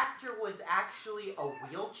tractor was actually a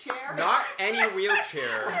wheelchair? Not any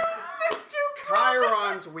wheelchair. Mr.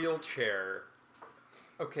 Chiron's wheelchair.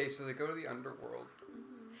 Okay, so they go to the underworld.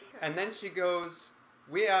 And then she goes,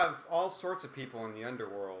 we have all sorts of people in the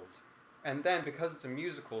underworld. And then, because it's a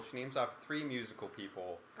musical, she names off 3 musical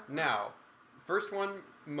people. Now, first one,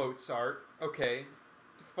 Mozart. Okay,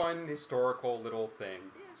 fun historical little thing.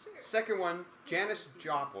 Yeah, sure. Second one, Janis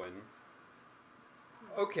Joplin.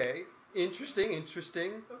 Okay, interesting.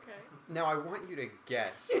 Okay. Now I want you to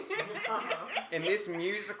guess. In this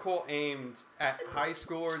musical aimed at high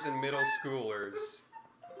schoolers and middle schoolers,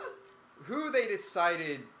 who they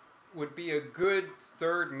decided would be a good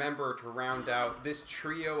third member to round out this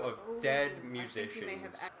trio of dead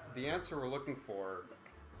musicians. The answer we're looking for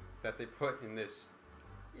that they put in this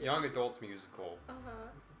young adults musical,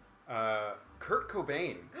 Kurt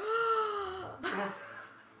Cobain.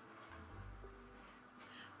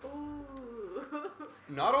 Ooh.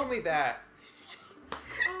 Not only that,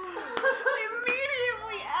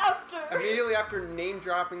 immediately after name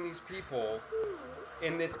dropping these people,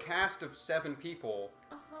 in this cast of 7 people,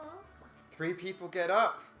 3 people get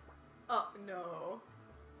up. Oh, no.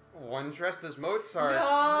 One dressed as Mozart,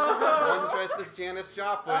 No. one dressed as Janis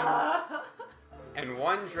Joplin, and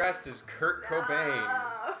one dressed as Kurt Cobain.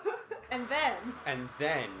 And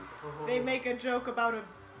then they make a joke about a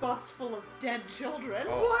bus full of dead children.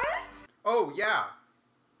 Oh. What? Oh, yeah.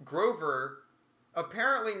 Grover,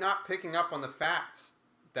 apparently not picking up on the fact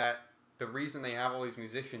that the reason they have all these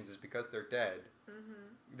musicians is because they're dead,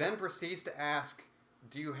 then proceeds to ask,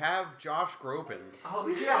 do you have Josh Groban? Oh,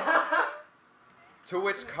 yeah. To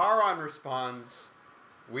which Charon responds,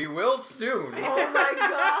 we will soon. Oh my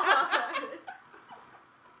god.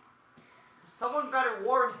 Someone better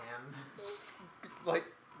warn him. Like,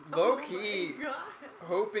 low-key,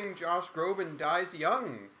 hoping Josh Groban dies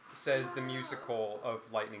young, says the musical of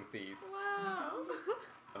Lightning Thief. Wow.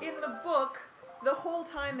 In the book, the whole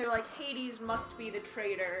time they're like, Hades must be the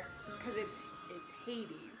traitor because it's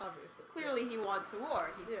Hades. Obviously. Clearly he wants a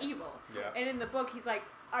war. He's evil. Yeah. And in the book, he's like,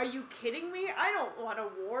 are you kidding me? I don't want a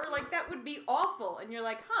war. Like, that would be awful. And you're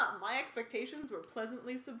like, huh, my expectations were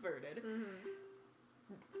pleasantly subverted.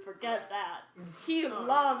 Forget that. He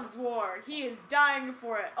loves war. He is dying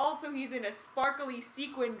for it. Also, he's in a sparkly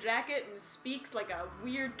sequin jacket and speaks like a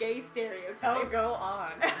weird gay stereotype. Oh, go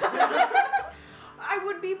on. I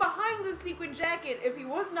would be behind the sequin jacket if he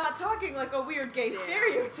was not talking like a weird gay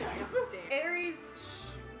stereotype. Ares,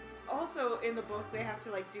 also in the book, they have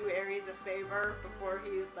to like do Ares a favor before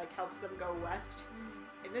he like helps them go west.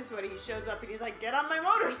 In this one, he shows up and he's like, get on my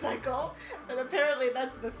motorcycle! And apparently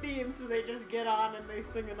that's the theme, so they just get on and they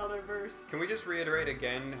sing another verse. Can we just reiterate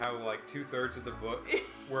again how like 2/3 of the book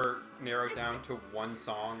were narrowed down to one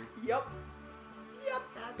song? Yep.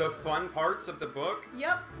 The fun parts of the book?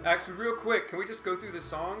 Yep. Actually, real quick, can we just go through the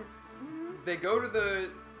song? They go to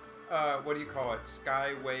the, what do you call it?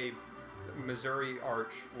 Skyway, Missouri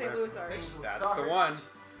Arch. St. Louis Arch. That's the one.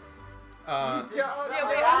 Yeah,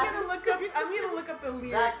 wait, I'm gonna look up the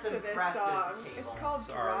lyrics to this song. It's called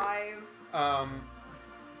Sorry. Drive.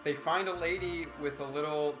 They find a lady with a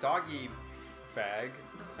little doggy bag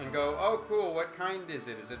and go, oh cool, what kind is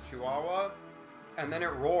it? Is it Chihuahua? And then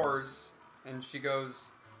it roars and she goes,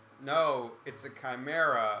 no, it's a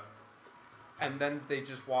chimera. And then they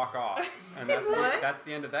just walk off. And that's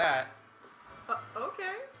the end of that.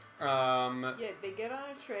 Okay. Yeah, they get on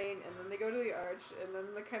a train, and then they go to the arch, and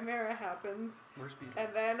then the chimera happens. Where's Speed? And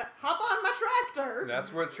then, hop on my tractor!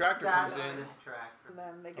 That's where the tractor comes in. And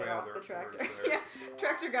then they get yeah, off the they're tractor. there. Yeah,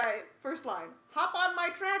 tractor guy, first line, hop on my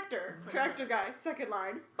tractor! Tractor guy, second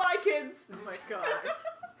line, bye kids! Oh my god.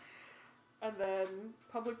 And then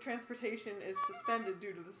public transportation is suspended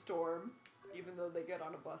due to the storm, even though they get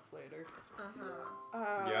on a bus later.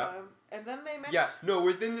 Yeah. And then they mention... Yeah, no,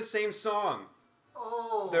 within the same song.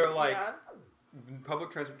 Oh. They're like, Yeah. public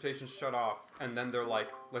transportation shut off, and then they're like,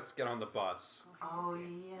 let's get on the bus. Oh,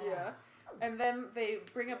 yeah. Yeah. And then they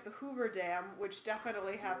bring up the Hoover Dam, which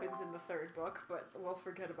definitely happens in the third book, but we'll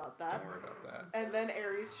forget about that. Don't worry about that. And then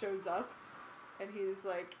Ares shows up, and he's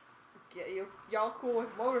like, y'all cool with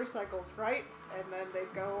motorcycles, right? And then they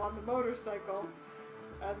go on the motorcycle,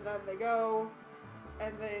 and then they go,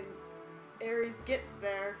 and then Ares gets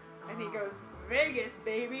there, and he goes, Vegas,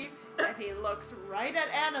 baby! And he looks right at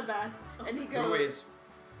Annabeth, and he goes... Who is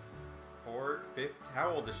 4th, 5th?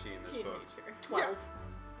 How old is she in this book? 12.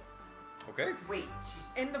 Yeah. Okay. Wait,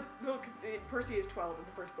 she's... In the book, Percy is 12 in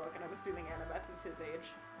the first book, and I'm assuming Annabeth is his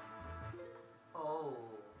age. Oh.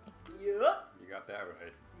 Yup. You got that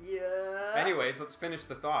right. Yeah. Anyways, let's finish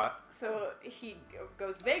the thought. So he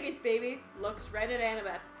goes, Vegas, baby, looks right at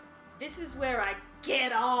Annabeth. This is where I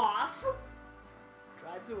get off.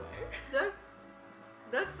 drives away.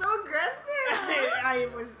 That's so aggressive.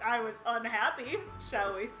 I was unhappy,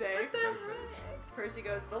 shall we say. What the heck? Percy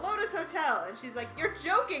goes, the Lotus Hotel, and she's like, you're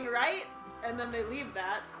joking, right? And then they leave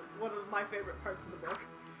that, one of my favorite parts of the book.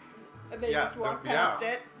 And they just walk past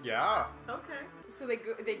it. Yeah. Okay. So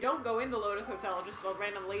they don't go in the Lotus Hotel, just a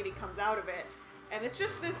random lady comes out of it. And it's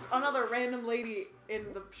just this another random lady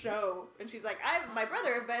in the show, and she's like, my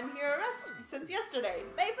brother have been here arrested since yesterday,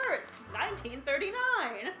 May 1st,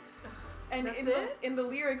 1939. And in the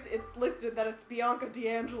lyrics, it's listed that it's Bianca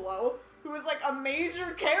D'Angelo, who is like a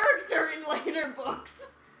major character in later books.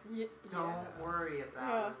 Don't worry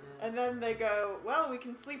about it. And then they go, well, we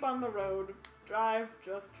can sleep on the road. Drive,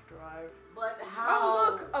 just drive. But how?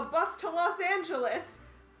 Oh, look, a bus to Los Angeles.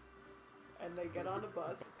 And they get on a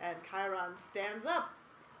bus, and Chiron stands up,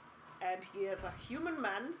 and he is a human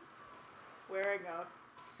man wearing a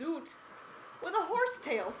suit with a horse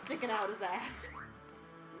tail sticking out his ass.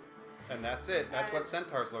 And that's it. That's what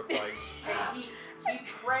centaurs look like. And he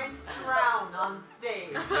pranks around on stage.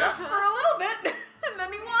 Yeah. For a little bit, and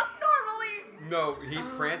then he walked normally. No, he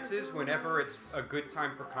prances whenever it's a good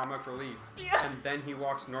time for comic relief. Yeah. And then he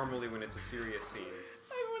walks normally when it's a serious scene.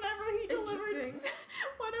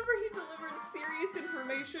 Whenever he delivered serious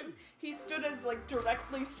information, he stood as like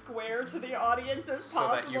directly square to the audience as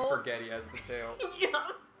possible. So that you forget he has the tail.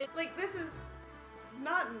 Yeah. Like, this is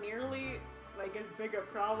not nearly like as big a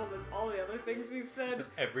problem as all the other things we've said.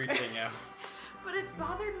 Just everything else. But it's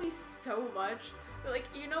bothered me so much. Like,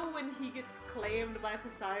 you know when he gets claimed by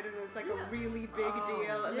Poseidon and it's like a really big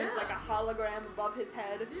deal and there's like a hologram above his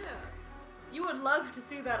head? Yeah. You would love to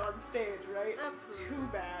see that on stage, right? Absolutely. Too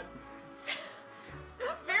bad.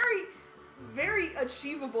 Very, very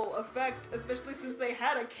achievable effect, especially since they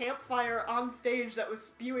had a campfire on stage that was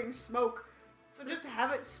spewing smoke. So just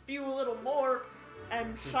have it spew a little more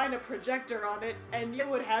and shine a projector on it and you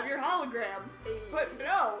would have your hologram. But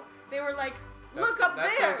no, they were like, look up there!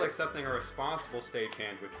 That sounds like something a responsible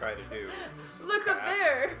stagehand would try to do. Look up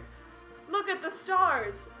there! Look at the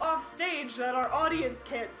stars off stage that our audience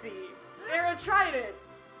can't see. They're a trident.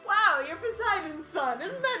 Wow, you're Poseidon's son.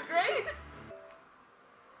 Isn't that great?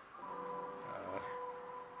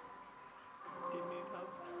 Do you need help?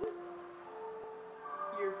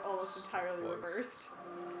 You're almost entirely Close. reversed.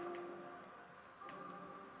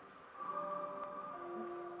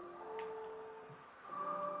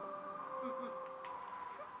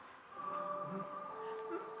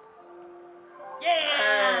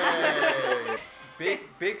 Yeah! Hey!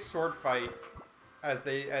 Big sword fight as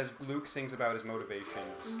Luke sings about his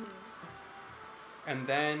motivations. And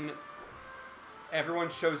then everyone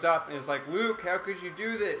shows up and is like, Luke, how could you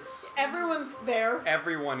do this? Everyone's there.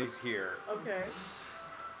 Everyone is here. Okay.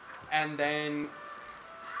 And then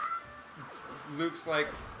Luke's like,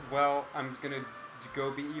 well, I'm gonna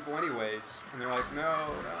go be evil anyways. And they're like, no.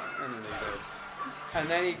 And then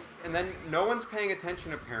they do. And then no one's paying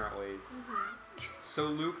attention apparently. So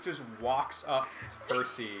Luke just walks up to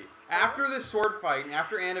Percy after the sword fight, and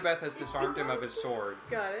after Annabeth has disarmed him of his sword.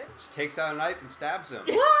 Got it. Just takes out a knife and stabs him.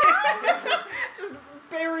 Just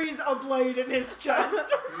buries a blade in his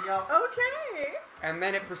chest. Yup. Okay. And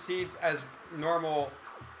then it proceeds as normal.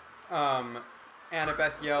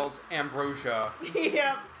 Annabeth yells, Ambrosia.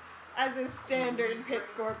 Yep. As a standard pit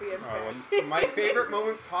scorpion fan. My favorite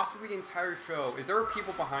moment, possibly the entire show, is there are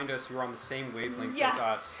people behind us who are on the same wavelength as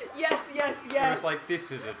us. Yes. It was like, this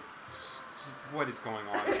isn't. What is going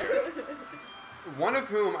on here? One of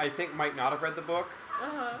whom I think might not have read the book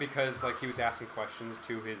because like he was asking questions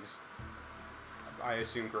to his, I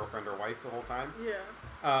assume, girlfriend or wife the whole time.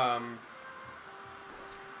 Yeah.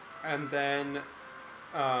 And then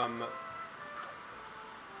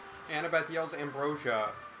Annabeth yells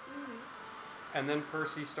Ambrosia. And then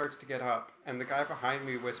Percy starts to get up, and the guy behind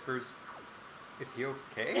me whispers, is he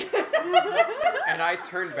okay? And I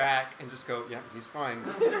turn back and just go, yeah, he's fine.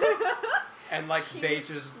 And like they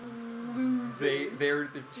just loses.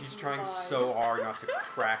 He's trying so hard not to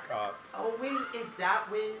crack up. Oh wait, is that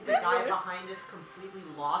when the guy behind us completely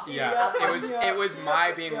lost it? Yeah, it was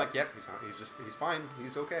my being like, yep, he's fine,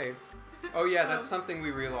 he's okay. Oh yeah, that's something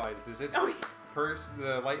we realized is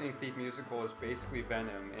the Lightning Thief musical is basically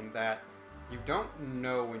Venom in that you don't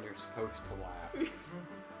know when you're supposed to laugh.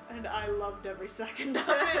 And I loved every second of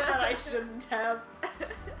it, but I shouldn't have.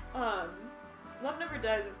 Love Never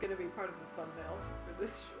Dies is going to be part of the thumbnail for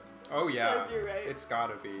this show. Oh yeah, Yes, you're right. It's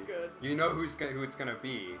gotta be. Good. You know who it's gonna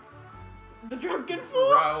be? The Drunken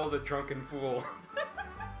Fool? Raoul the Drunken Fool.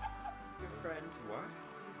 Your friend. What?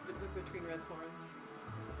 He's between Red's horns.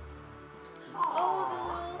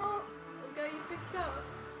 Oh, the little guy you picked up.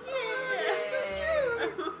 Yeah!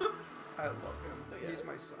 I love him. yeah. He's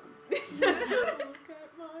my son. Look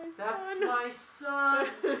at my That's son. my son.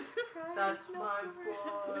 Crying That's no my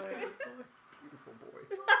more. boy. Beautiful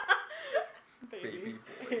boy. Baby.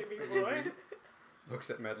 boy. Baby boy. Looks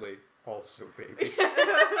at Medli. Also baby.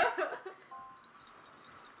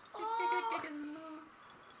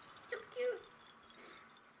 So cute.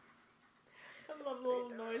 I love the little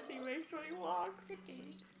noise he makes when he walks.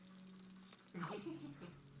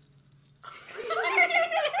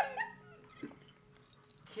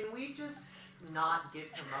 Can we just not get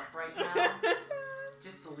him up right now?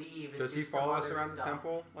 Just leave. And Does do he some follow us other around stuff. the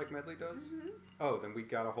temple like Medli does? Mm-hmm. Oh, then we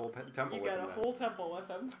got a whole temple You with got him a then. whole temple with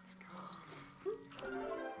him. Let's go.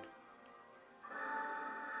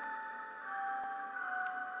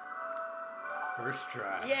 First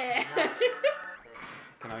try. Yeah.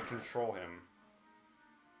 Can I control him?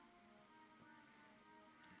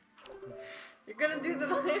 You're gonna do the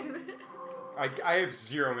alignment. I have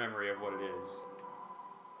zero memory of what it is.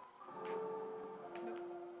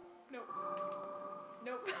 Nope.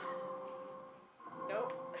 Nope.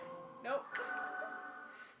 Nope. Nope.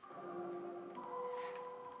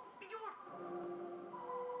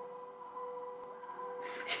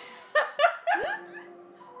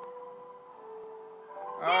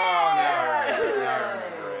 Oh, now I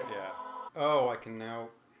remember it, yeah. Oh, I can now,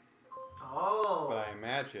 Oh. but I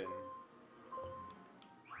imagine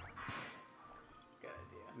Good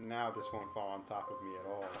idea. now this won't fall on top of me at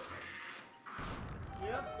all.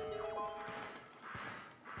 Yep.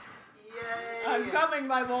 Yay. I'm coming,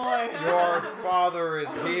 my boy. Your father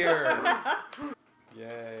is here!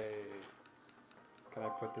 Yay. Can I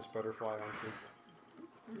put this butterfly onto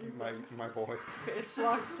my boy? It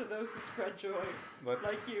flocks to those who spread joy,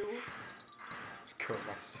 Let's you. let's go,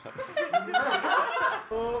 my son.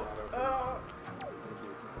 Oh, Thank oh.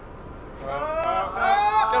 you.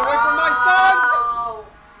 Get away from my son! Oh.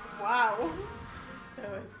 Wow. That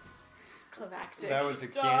was climactic. That was a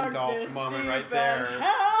Darkness Gandalf moment deep right as there.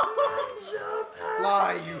 hell.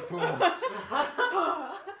 Fly, you fools!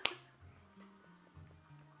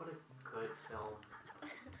 What a good film.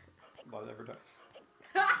 Love never dies.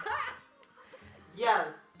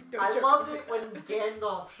 Yes. Don't I joke. love it when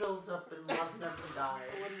Gandalf shows up and Love Never I Dies.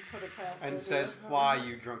 wouldn't put it past And it. says, fly,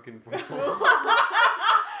 you drunken fools.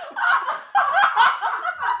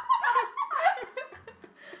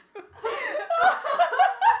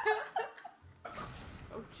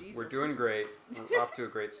 Oh, Jesus. We're doing great. We're off to a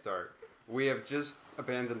great start. We have just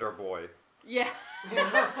abandoned our boy. Yeah.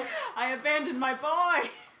 I abandoned my boy.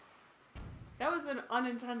 That was an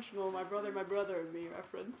unintentional my brother and me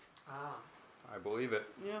reference. Ah. I believe it.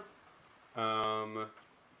 Yeah. What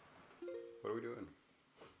are we doing?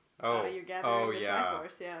 Oh, You're gathering the yeah.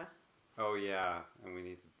 Triforce, yeah. Oh yeah, and we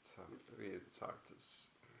need to talk to.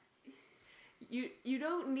 You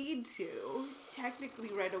don't need to, technically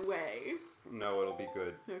right away. No, it'll be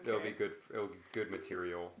good. Okay. It'll be good. It'll be good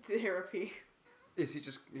material. Therapy. Is he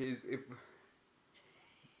just? If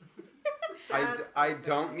I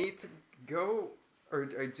don't need to go, or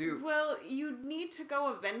I do. Well, you need to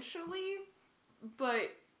go eventually,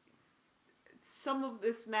 but some of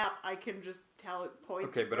this map I can just point.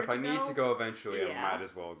 Okay, but where if I need to go eventually, Yeah. I might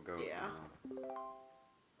as well go. Yeah. now.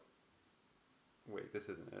 Wait, this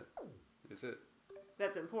isn't it. Is it?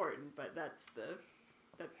 That's important, but that's the.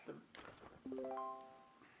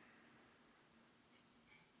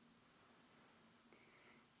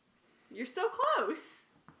 You're so close.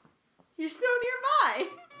 You're so nearby.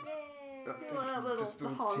 Yay. Just a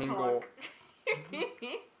little honk, tingle. honk.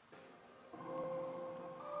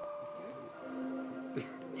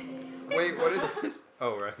 Wait, what is this?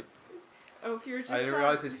 Oh, right. Oh, if you're just I didn't on-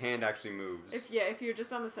 realize his hand actually moves. if you're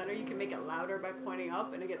just on the center, you can make it louder by pointing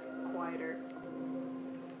up, and it gets quieter.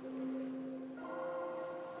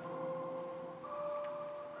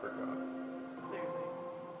 Forgot. Clearly.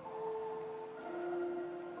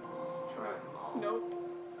 Just try them all. Nope.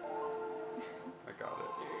 I got it.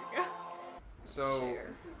 There you go. So,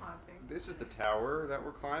 Shares haunting. this is the tower that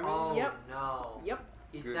we're climbing? Oh Yep. no. Yep.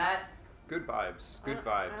 Is Good. that Good vibes. Good I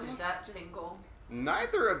vibes. is almost that just- Tingle?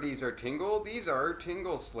 Neither of these are Tingle. These are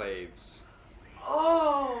Tingle slaves.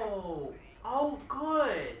 Oh. Oh,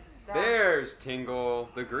 good. That's- There's Tingle,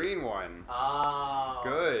 the green one. Oh.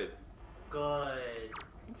 Good. Good.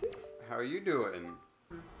 How are you doing?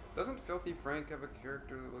 Doesn't Filthy Frank have a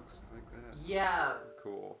character that looks like that? Yeah.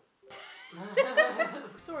 Cool.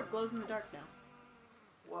 Sword glows in the dark now.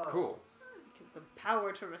 Whoa. Cool. Because the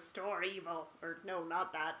power to restore evil. Or, no,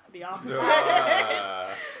 not that. The opposite.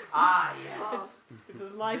 Ah. Yes. The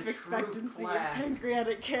life The true expectancy of plan.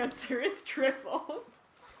 pancreatic cancer is tripled.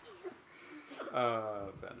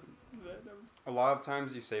 Venom. Venom. A lot of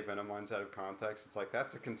times you say Venom lines out of context. It's like,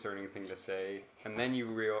 that's a concerning thing to say. And then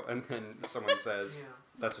and then someone says, Yeah.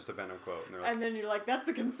 that's just a Venom quote. And they're like, And then you're like, that's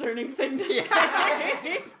a concerning thing to Yeah.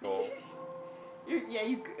 say. oh.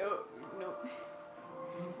 Nope.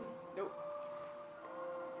 Nope.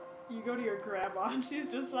 You go to your grandma and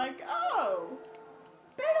she's just like, oh,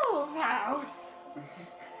 Bill's house.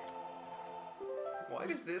 Why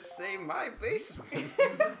does this say my basement?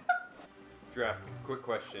 Draft, quick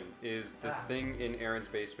question. Is the thing in Aaron's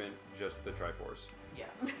basement just the Triforce? Yes.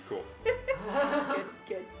 Cool.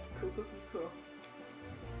 Good. Cool.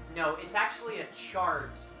 No, it's actually a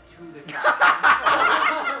chart to the track.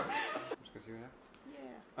 I'm just gonna see what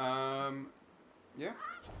happens. Yeah. Yeah.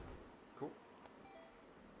 Cool.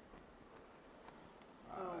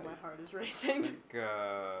 Oh, I my heart is racing. think,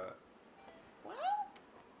 Well.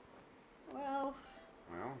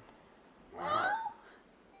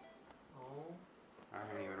 Oh. I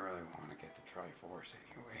don't even really want to get the Triforce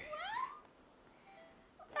anyways.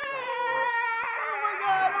 Oh my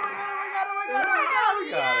god.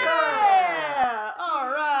 Yeah!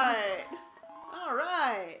 Alright.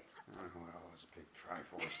 I don't know what all this big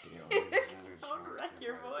Triforce deal is. Don't wreck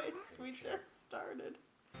your voice. We just started.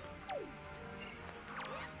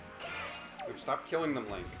 Stop killing them,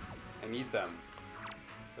 Link. I need them.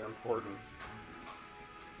 They're important.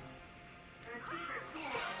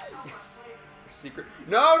 Secret.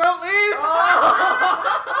 No, don't leave!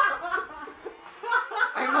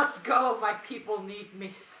 I must go. My people need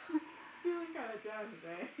me. Feeling kind of down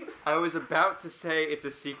today. I was about to say it's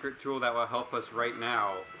a secret tool that will help us right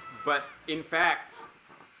now, but in fact,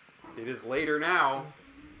 it is later now.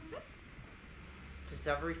 Does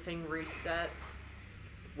everything reset?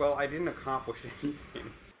 Well, I didn't accomplish anything.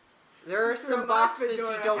 There are some boxes you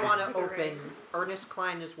Fedora don't want to after the open. rain. Ernest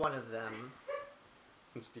Cline is one of them.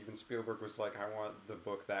 And Steven Spielberg was like, I want the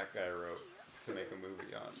book that guy wrote to make a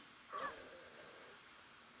movie on.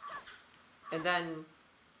 And then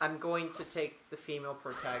I'm going to take the female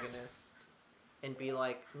protagonist and be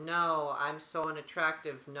like, no, I'm so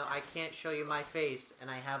unattractive. No, I can't show you my face. And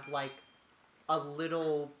I have like a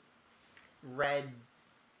little red,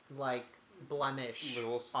 like, blemish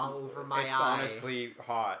all over my it's eye. honestly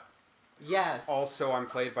hot. Yes. Also, I'm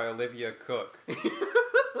played by Olivia Cook.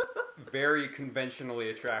 Very conventionally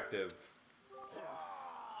attractive.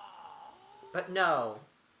 But no,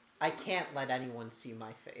 I can't let anyone see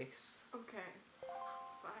my face. Okay.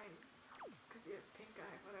 Fine. Just because you have pink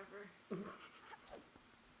eye, whatever.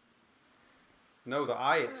 No, the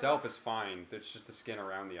eye itself is fine. It's just the skin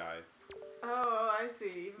around the eye. Oh, I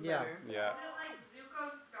see. Even Yeah. better. Yeah. Is it like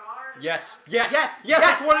Zuko's scar? Yes, Yes, that's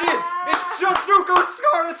yes! what it is! It's just Zuko's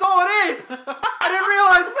scar, that's all it is! I didn't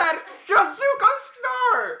realize that! It's just Zuko's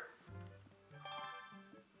scar!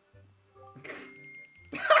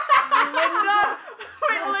 Linda!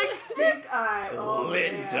 Wait, like stink eye. Oh,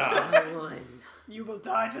 Linda. man. You will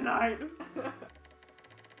die tonight.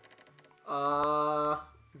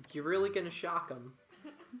 You're really gonna shock him.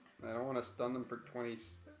 I don't want to stun them for 20...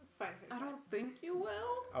 Fine. I don't think you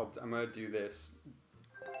will. I'm gonna do this.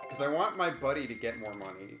 Because I want my buddy to get more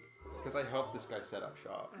money. Because I helped this guy set up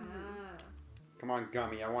shop. Come on,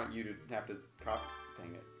 Gummy, I want you to have to cop...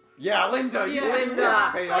 Dang it. Yeah, Linda! You Yeah. Linda!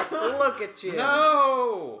 Pay that- Look at you!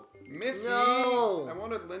 No! Missy! No! I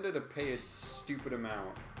wanted Linda to pay a stupid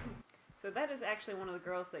amount. So that is actually one of the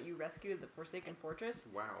girls that you rescued at the Forsaken Fortress.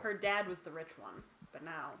 Wow. Her dad was the rich one, but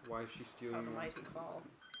now, Why is she stealing how the my- mighty fall.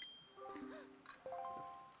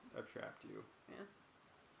 I've trapped you.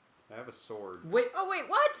 Yeah. I have a sword. Wait, Oh wait,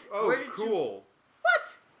 what? Oh, Where did you- cool.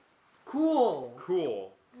 What? cool!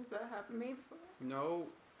 Cool. Has that happened to me before? No,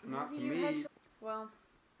 not to You me. had to- Well,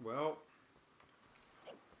 Well,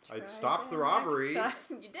 try I'd stop the again robbery. next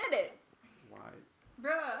time. You did it. Why?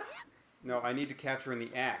 Bruh. No, I need to catch her in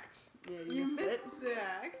the act. Yeah, You missed missed it. the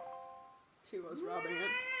act. She was robbing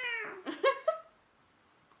it.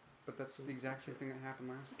 But that's the exact same thing that happened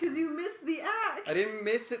last time. Because you missed the act. I didn't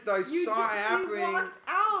miss it though. I You saw it She happening. walked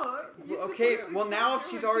out. You're Well, okay, supposed to well now if catch her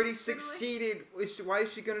she's when already fiddling. succeeded, why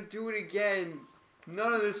is she gonna do it again?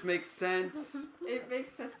 None of this makes sense. It makes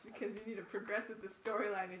sense because you need to progress with the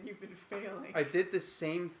storyline and you've been failing. I did the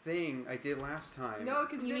same thing I did last time. No,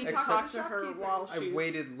 because You you need didn't to Except- talk to her while I she's...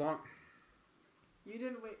 waited long. You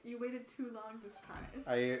didn't wait. You waited too long this time.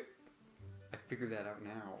 I figured that out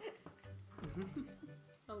now.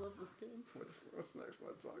 I love this game. What's next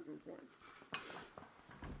on talking points?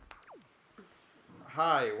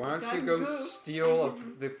 Hi, why don't you Done go goofed. steal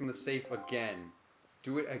from the safe again?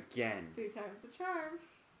 Do it again. 3 times the charm.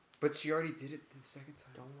 But she already did it the second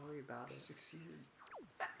time. Don't worry about She it. succeeded.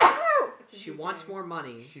 It's a She new wants day. more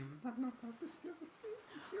money. She doesn't know how to steal the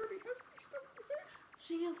safe. She already has the stuff.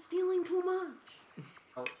 She is stealing too much.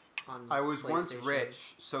 Oh, on I was once PlayStation.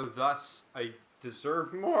 rich, so thus I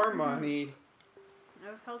deserve more money.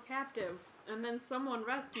 I was held captive, and then someone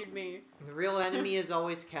rescued me. The real enemy is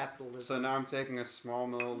always capitalism. So now I'm taking a small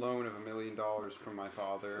loan of $1 million from my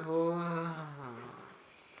father. Oh.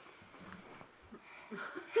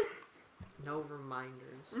 No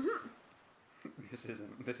reminders. This is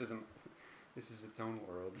its own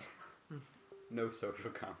world. No social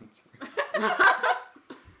commentary.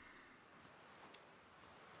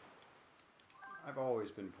 I've always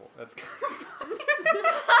been poor. That's kind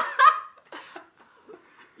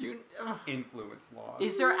of influence laws.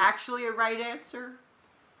 Is there actually a right answer?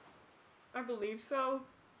 I believe so.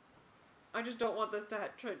 I just don't want this to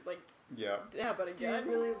happen Yeah. again. Do you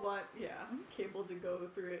really want, Cable to go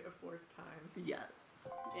through it a 4th time? Yes.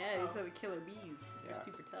 Yeah, these are the killer bees. Yeah. They're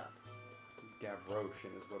super tough. Gavroche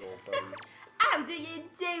and his little buddies. How do you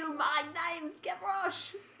do? My name's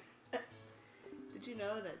Gavroche. Did you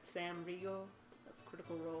know that Sam Riegel of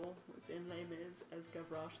Critical Role was in Les Mis as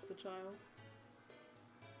Gavroche as a child?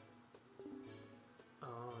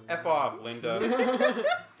 Oh, F off, Linda.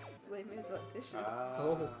 Les Mis audition.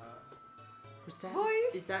 Oh. Was that? Boy.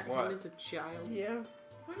 Is that What? him as a child? Yeah.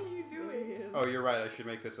 What are you doing? Oh, you're right. I should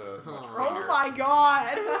make this a much Oh. cleaner. Oh my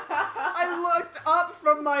god! I looked up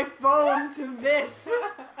from my phone to this.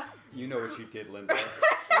 You know what you did, Linda.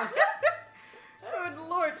 Good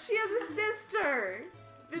lord, she has a sister.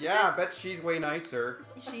 This Yeah, I sis- bet she's way nicer.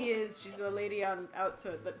 She is. She's the lady on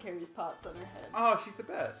outside that carries pots on her head. Oh, she's the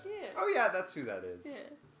best. Yeah. Oh yeah, that's who that is. Yeah.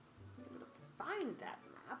 Find that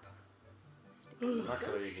map.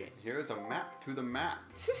 Luckily, here's a map to the map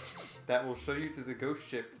that will show you to the ghost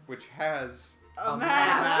ship, which has A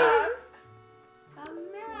map. A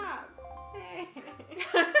map.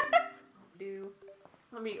 Do.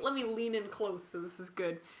 Let me lean in close so this is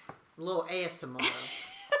good. A little ASMR.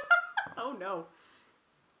 Oh no.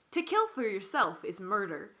 To kill for yourself is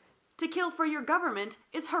murder. To kill for your government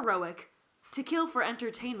is heroic. To kill for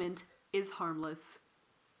entertainment is harmless.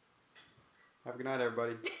 Have a good night,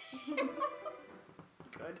 everybody.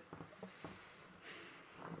 Good.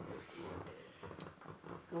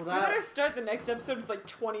 Well, We that. better start the next episode with like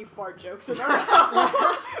 20 fart jokes in a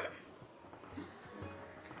row.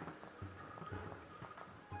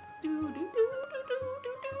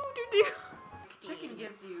 Chicken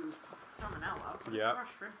gives you salmonella. What does Yep. raw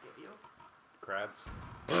shrimp give you? Crabs.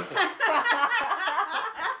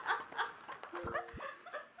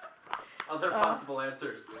 Other possible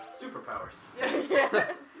answers. Superpowers.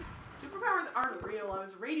 Yeah. Superpowers aren't real. I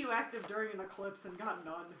was radioactive during an eclipse and got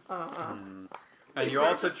none. And you Is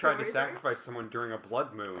also that tried to story there? sacrifice someone during a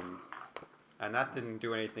blood moon, and that didn't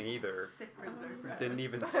do anything either. Sick reserve. Didn't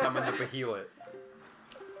even summon the Behelit.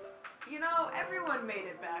 You know, everyone made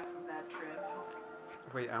it back from that trip.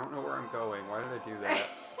 Wait, I don't know where I'm going. Why did I do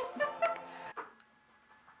that?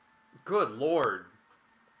 Good lord.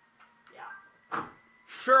 Yeah.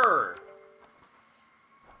 Sure.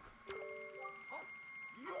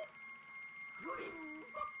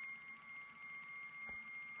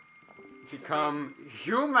 Become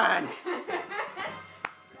human.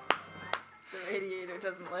 The radiator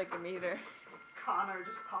doesn't like him either. Connor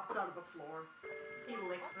just pops out of the floor. He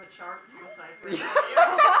licks the chart to the side.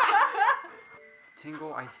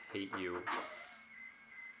 Tingle, I hate you.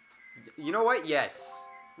 You know what? Yes.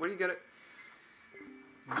 What are you gonna...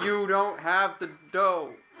 You don't have the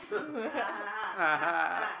dough. Did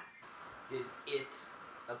it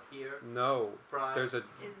appear? No. Fry? There's a Is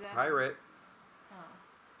that pirate. Oh.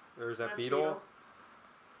 There's that That's beetle.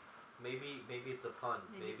 Maybe it's a pun.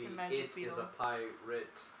 Maybe it's Maybe a magic it is beetle. a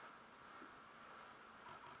pirate.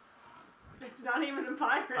 It's not even a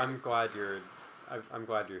pirate. I'm glad you're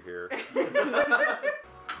here.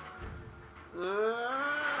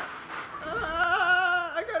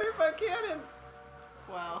 I got hit by a cannon.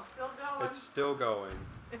 Wow. Still going. It's still going.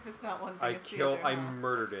 If it's not one thing, it's the other, I huh?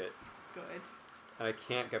 murdered it, Good. and I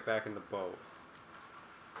can't get back in the boat.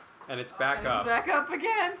 And it's back And up. it's back up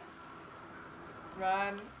again.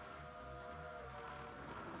 Run.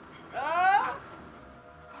 Ah!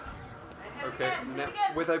 Okay,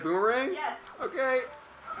 with a boomerang? Yes. Okay.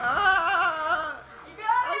 Ah! You got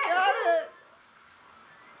it. I got it!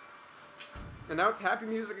 And now it's happy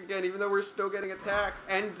music again, even though we're still getting attacked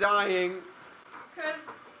and dying. Cause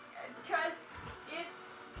it's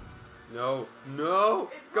No, no!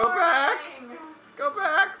 it's Go back! boring. Go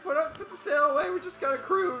back! Put the sail away, we just gotta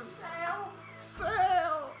cruise! Sail.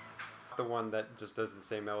 Sail! The one that just does the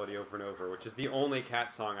same melody over and over, which is the only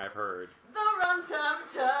cat song I've heard. The Tum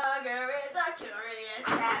Tugger is a curious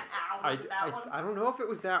cat. Ow, was it that one? I don't know if it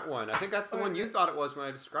was that one. I think that's the one you thought it was when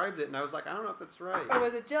I described it, and I was like, I don't know if that's right. Or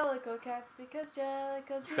was it Jellicle Cats? Because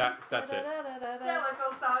Jellicles do. That's it.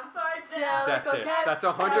 Jellicle songs, sorry, That's Jellicle it. Cats. That's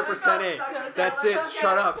 100% it. That's it.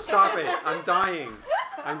 Shut up. Stop it. I'm dying.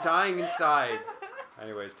 I'm dying inside.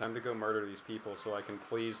 Anyways, time to go murder these people so I can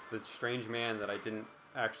please the strange man that I didn't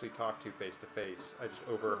actually talk to face to face. I just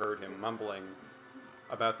overheard him mumbling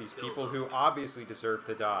about these people who obviously deserve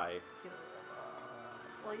to die.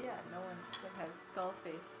 Well, yeah, no one that has skull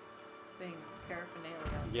face thing paraphernalia.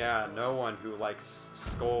 Yeah, no one who likes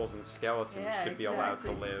skulls and skeletons should be allowed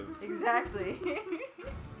to live. Exactly.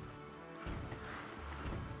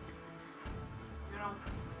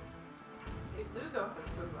 If Lugo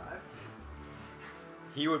had survived.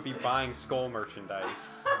 He would be buying skull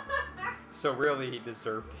merchandise. So really, he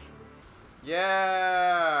deserved it.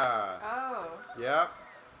 Yeah! Oh. Yep.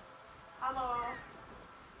 Hello.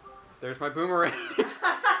 There's my boomerang.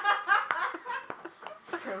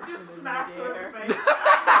 Just smacks her in the face.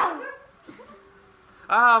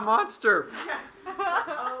 Ah, monster!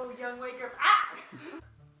 Oh, young waker. Ah!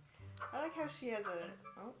 I like how she has a...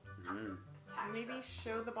 Oh. Mm. Maybe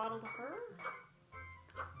show the bottle to her?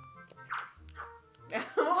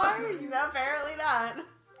 Why are you? Apparently not.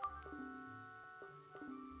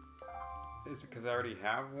 Is it because I already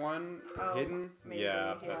have one hidden? Maybe,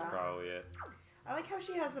 Yeah, that's probably it. I like how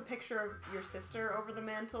she has a picture of your sister over the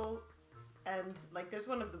mantle, and like there's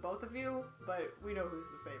one of the both of you, but we know who's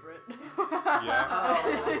the favorite. Yeah.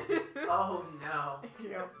 Oh no.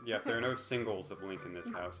 Yep. Yeah, there are no singles of Link in this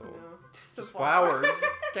household. No, just Just a flower. flowers.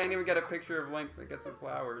 Can't even get a picture of Link that gets some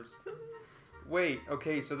flowers. Wait,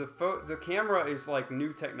 okay, so the camera is like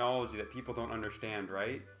new technology that people don't understand,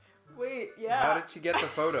 right? Wait, yeah. How did she get the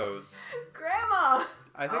photos? Grandma!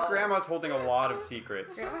 I think Grandma's holding a lot of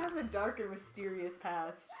secrets. Grandma has a dark and mysterious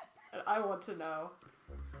past, and I want to know.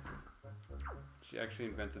 She actually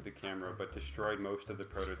invented the camera, but destroyed most of the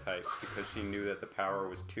prototypes because she knew that the power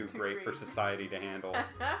was too great for society to handle.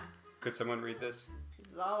 Could someone read this?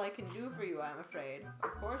 This is all I can do for you, I'm afraid.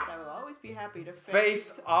 Of course, I will always be happy to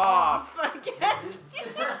Face off against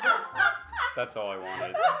you. That's all I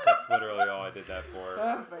wanted. That's literally all I did that for.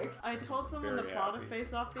 Perfect. I told someone to Very plot happy. a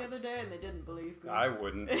face off the other day, and they didn't believe me. I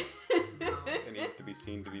wouldn't. It needs to be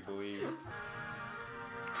seen to be believed.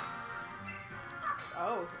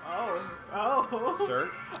 Oh, oh, oh. Sir?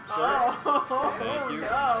 Sir? Oh, Thank you.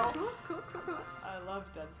 no. I love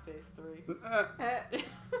Dead Space 3.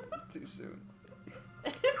 Too soon.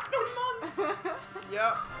 It's been months.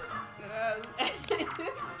 Yep, it has.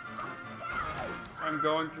 I'm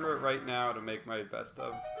going through it right now to make my best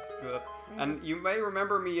of it. And you may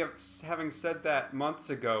remember me having said that months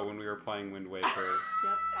ago when we were playing Wind Waker.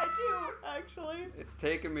 Yep, I do, actually. It's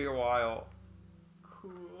taken me a while.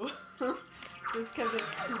 Cool. Just because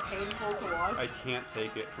it's too painful to watch? I can't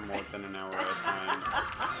take it for more than an hour at a time.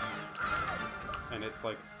 And it's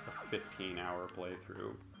like a 15-hour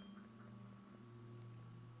playthrough.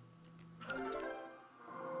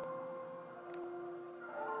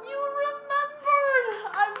 You remembered!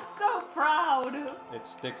 I'm so proud! It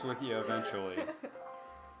sticks with you eventually.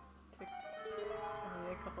 Took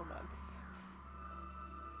only a couple months.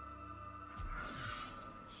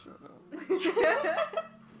 Shut up.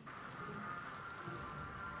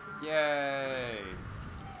 Yay!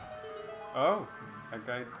 Oh, that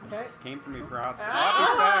guy came for me for hot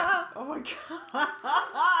stuff. Oh my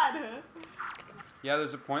god! Yeah,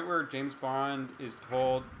 there's a point where James Bond is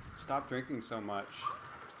told, stop drinking so much.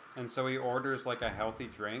 And so he orders like a healthy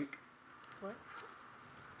drink. What?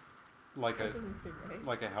 Like That doesn't seem right.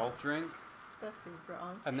 like a health drink. That seems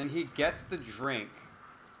wrong. And then he gets the drink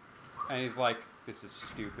and he's like, this is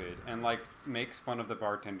stupid. And like makes fun of the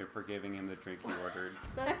bartender for giving him the drink he ordered.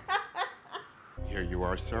 That's... Here you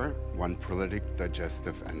are, sir. One prolific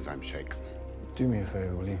digestive enzyme shake. Do me a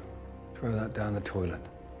favor, will you? Throw that down the toilet.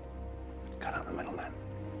 Cut out the middleman.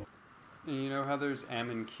 And you know how there's M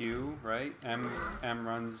and Q, right? M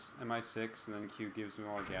runs MI6 and then Q gives him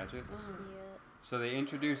all gadgets. Yeah. So they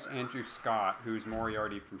introduce Andrew Scott, who's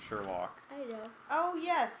Moriarty from Sherlock. I know. Oh,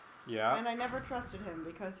 yes. Yeah. And I never trusted him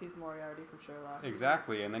because he's Moriarty from Sherlock.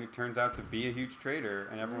 Exactly, and then he turns out to be a huge traitor,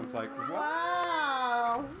 and everyone's like, what?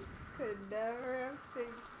 Wow. Could never have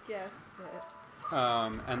guessed it.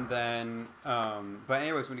 And then, but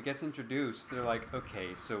anyways, when he gets introduced, they're like,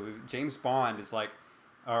 okay, so James Bond is like,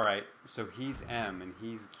 all right, so he's M and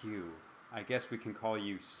he's Q. I guess we can call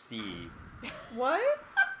you C. What?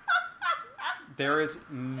 There is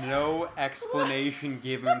no explanation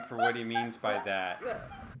given for what he means by that.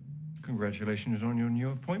 Congratulations on your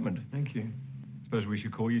new appointment. Thank you. Suppose we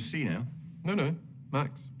should call you C now. No,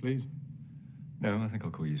 Max, please. No, I think I'll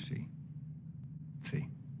call you C. C.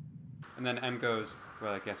 And then M goes,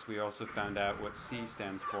 well, I guess we also found out what C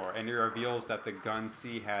stands for. And he reveals that the gun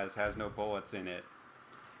C has no bullets in it.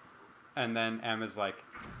 And then M is like,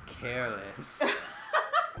 careless.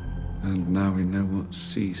 And now we know what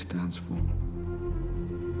C stands for.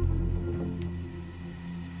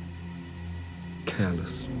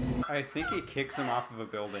 Careless. I think he kicks him off of a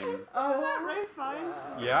building. Oh, Ray Fiennes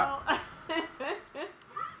as Yeah. well.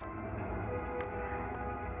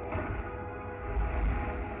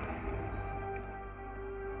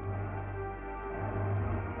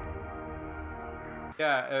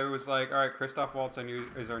 Yeah, it was like, all right, Christoph Waltz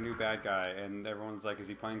is our new bad guy, and everyone's like, is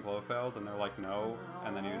he playing Blofeld? And they're like, no,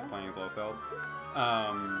 and then he was playing Blofeld,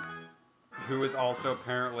 who is also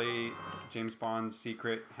apparently James Bond's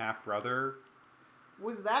secret half-brother.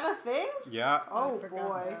 Was that a thing? Yeah. Oh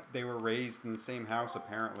boy. They were raised in the same house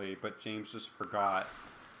apparently, but James just forgot.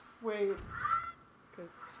 Wait. Because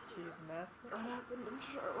he's a mess. That happened in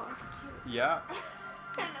Sherlock too. Yeah.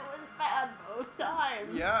 And it was bad both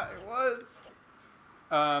times. Yeah, it was.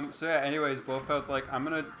 So yeah, anyways, Blofeld's like, I'm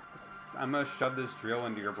gonna shove this drill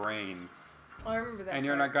into your brain. Oh, I remember that. And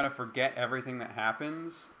you're not gonna forget everything that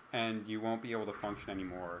happens, and you won't be able to function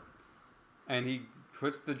anymore. And he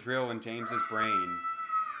puts the drill in James's brain,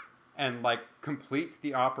 and like completes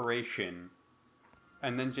the operation.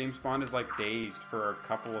 And then James Bond is like dazed for a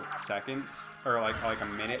couple of seconds, or like a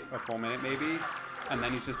minute, a full minute maybe. And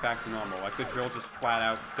then he's just back to normal. Like, the drill just flat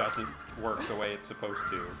out doesn't work the way it's supposed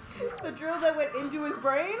to. The drill that went into his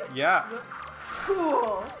brain? Yeah.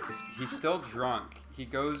 Cool. He's still drunk. He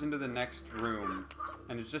goes into the next room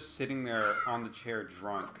and is just sitting there on the chair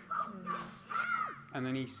drunk. And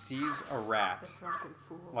then he sees a rat. The drunken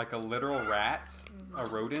fool. Like a literal rat. A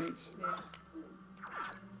rodent. Yeah.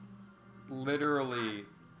 Literally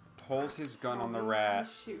pulls his gun on the rat.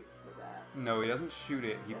 He shoots the rat. No, he doesn't shoot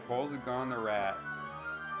it. He pulls the gun on the rat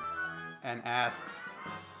and asks,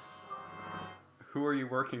 who are you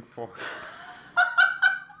working for?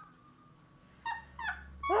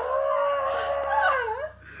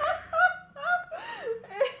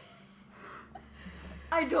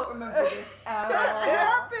 I don't remember this at all. It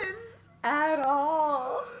happens at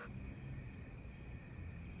all.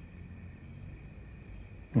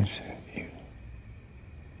 I said you.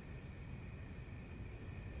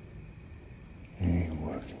 Who are you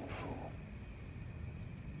working for?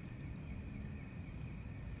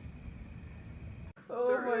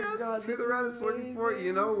 Oh my god. Who the rat is working for?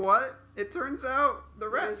 You know what? It turns out the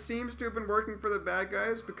rat seems to have been working for the bad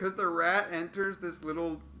guys because the rat enters this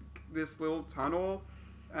little tunnel,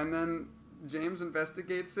 and then James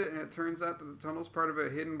investigates it, and it turns out that the tunnel's part of a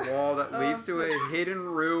hidden wall that leads to a hidden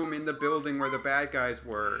room in the building where the bad guys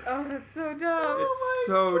were. Oh, that's so dumb. It's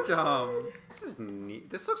so dumb. This is neat.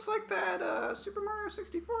 This looks like that Super Mario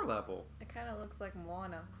 64 level. It kind of looks like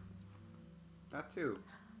Moana. That too.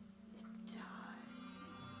 It does.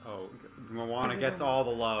 Oh, Moana gets all the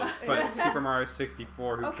love, but Super Mario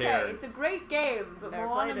 64, who Okay, cares? it's a great game, but Never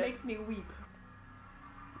Moana played it. makes me weep.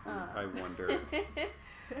 I wonder.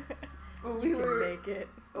 Well, You can make it.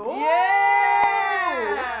 Oh!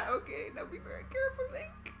 Yeah! Okay, now be very careful,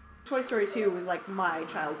 Link. Toy Story 2 was like my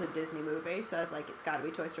childhood Disney movie, so I was like, it's gotta be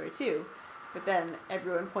Toy Story 2. But then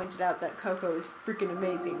everyone pointed out that Coco is freaking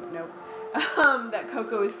amazing. Nope. That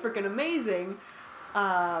Coco is freaking amazing.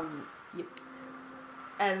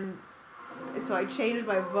 And so I changed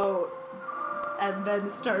my vote and then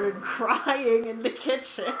started crying in the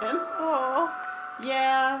kitchen. Oh,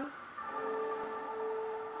 yeah.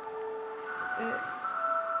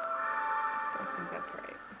 Don't think that's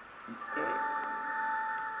right.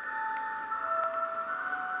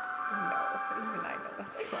 No, even I know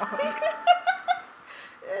that's wrong.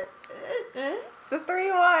 It's the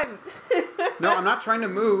 3-1. No, I'm not trying to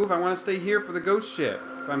move. I want to stay here for the ghost ship.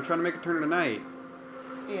 I'm trying to make a turn tonight.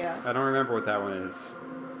 Yeah. I don't remember what that one is.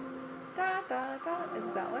 Da da da. Is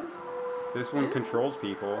it that one? This one controls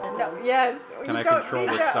people. No. Yes. Can you I don't control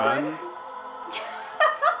need the that sun? one.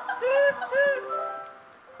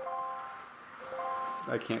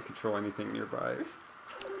 I can't control anything nearby.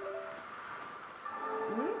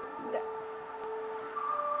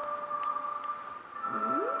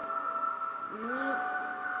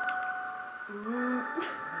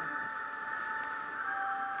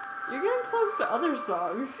 You're getting close to other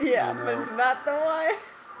songs. Yeah, but it's not the one.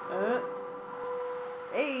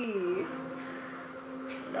 Hey.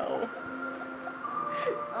 No.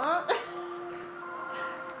 No.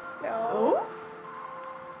 Oh?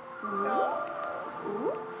 No.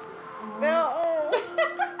 Ooh. No.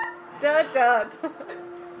 Da da.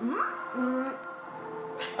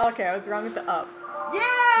 Okay, I was wrong with the up. Yeah!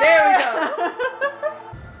 There we go.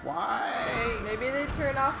 Why? Maybe they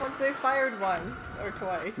turn off once they fired once or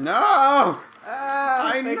twice. No!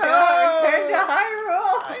 I know! Return to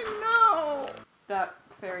Hyrule! I know! That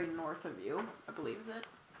fairy north of you, I believe, is it?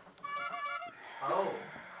 Oh.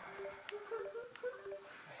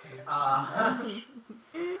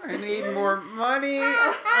 I need more money.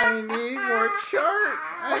 I need more chart.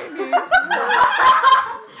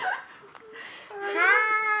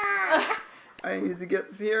 I need to get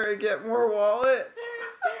here and get more wallet.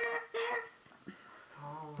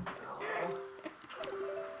 Oh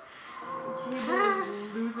Cable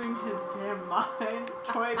is losing his damn mind.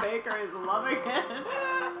 Troy Baker is loving it.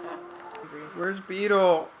 Where's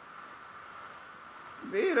Beetle?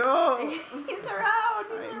 Beetle! He's around.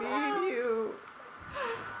 I need you.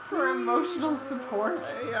 For emotional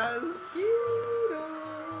support. Yes.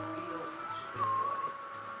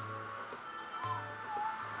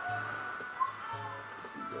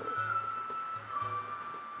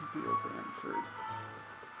 Beetle Bamford.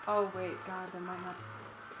 Oh wait, God, there might not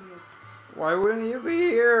be a... Why wouldn't you be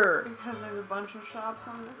here? Because there's a bunch of shops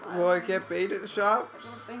on this island. Will I get bait at the I don't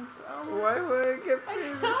shops? think so. Why would I get bait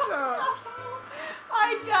at the shops?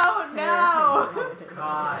 I don't know. Oh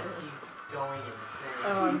God, he's going insane.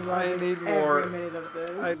 Oh, I need more. Every minute of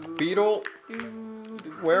this. Beetle,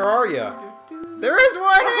 where are you? There is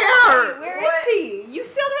one here! Where is he? You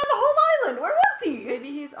sailed around the whole island. Where was he? Maybe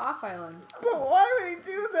he's off island. But why would he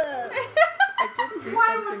do that? I did see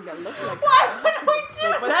something that looked like Why would we do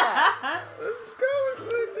Like, what's that? Let's go.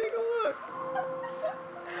 Let's take a look.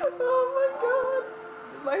 Oh my God.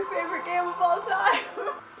 My favorite game of all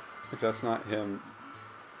time. If that's not him,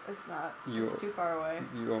 It's not. You- It's too far away.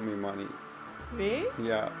 you owe me money. Me?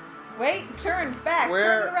 Yeah. Wait, turn back. Where?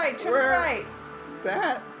 Turn to the right. Turn Where? to the right.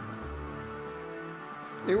 That?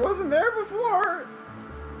 It wasn't there before.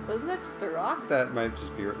 Wasn't that just a rock? That might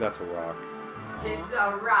just be, that's a rock. It's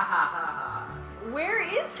a rock. Where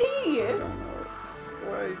is he? I don't know.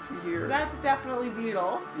 Why is he here? That's definitely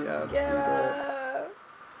Beetle. Yeah, it's Get Beetle. up.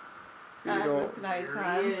 Beetle. It's Here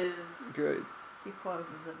nighttime. he is. Good. He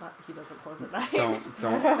closes at night. He doesn't close at night. Don't.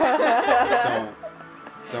 Don't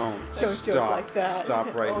Don't stop. joke like that.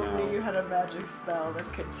 Stop right Only now. you had a magic spell that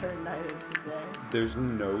could turn night into day. There's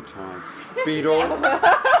no time. Beetle,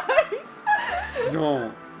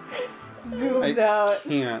 don't. Zooms I out.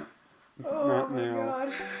 can't. Oh Not my now.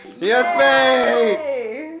 God. Yes, bait!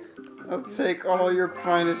 Yay! I'll take all your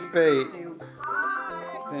finest bait. Dude,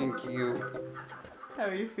 Thank you. how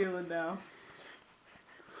are you feeling now?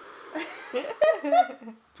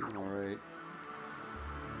 Doing alright.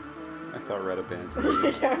 I thought Red abandoned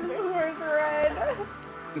me. Where's Red?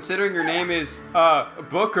 Considering your name is,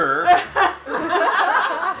 Booker.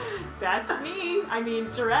 That's me. I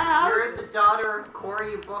mean, Giraffe. You're the daughter of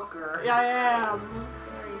Cory Booker. Yeah, I am.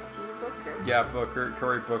 Cory T. Booker. Yeah, Booker.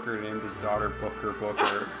 Cory Booker named his daughter Booker.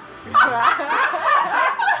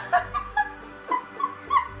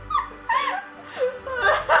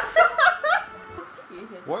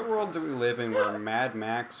 What world do we live in where Mad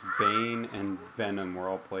Max, Bane, and Venom were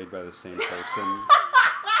all played by the same person?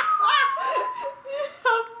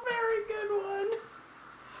 A very good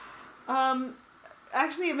one.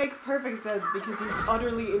 Actually, it makes perfect sense because he's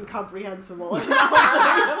utterly incomprehensible. in all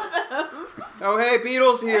three of them. Oh, hey,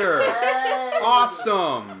 Beetle's here! Hey.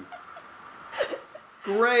 Awesome!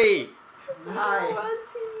 Great! Where Nice.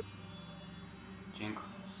 was he?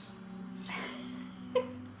 Jingles.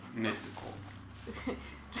 Mystical.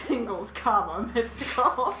 Jingles, comma,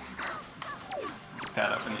 mystical. Look that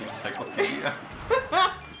up in the encyclopedia.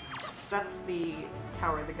 That's the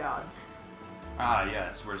Tower of the Gods. Ah,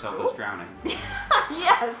 yes, where Zelda's drowning.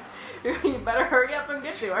 Yes! You better hurry up and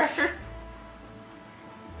get to her.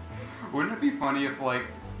 Wouldn't it be funny if, like,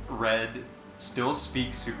 Red still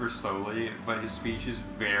speaks super slowly, but his speech is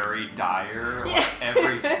very dire? Like,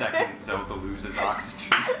 every second Zelda loses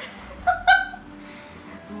oxygen.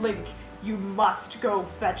 Link, you must go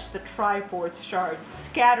fetch the Triforce shards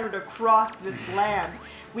scattered across this land.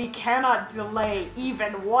 We cannot delay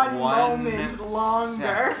even one moment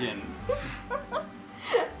longer. Second.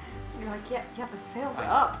 You're like, yeah, the sail's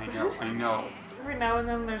up. I know. Every now and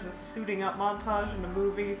then there's a suiting up montage in a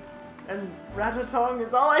movie, and Ratatouille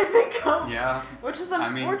is all I think of. Yeah. Which is I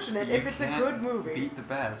mean, unfortunate you if it's a can't good movie. Beat the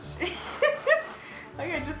best.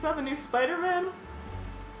 Like, I just saw the new Spider-Man,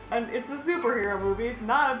 and it's a superhero movie.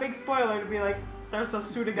 Not a big spoiler to be like, there's a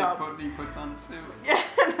suiting up. He puts on a suit.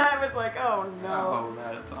 And I was like, oh no. Oh,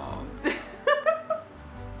 that's on.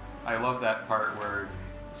 I love that part where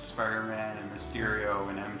Spider-Man and Mysterio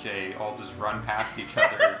and MJ all just run past each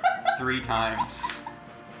other 3 times.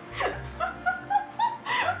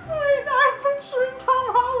 picturing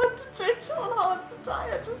Tom Holland to Jake Gyllenhaal and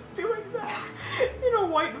Zendaya just doing that in a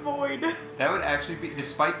white void. That would actually be,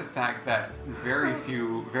 despite the fact that a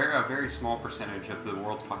very small percentage of the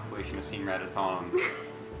world's population has seen Ratatouille,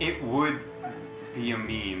 it would be a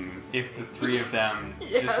meme if the three of them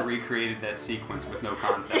just recreated that sequence with no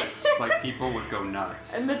context. Like, people would go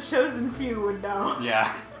nuts. And the chosen few would know.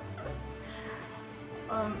 Yeah.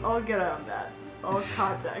 I'll get on that. I'll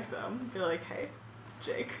contact them. Be like, hey,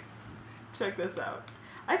 Jake, check this out.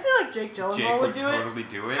 I feel like Jake Gyllenhaal would do totally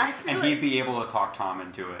do it, and like... he'd be able to talk Tom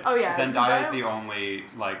into it. Oh yeah, Zendaya's the only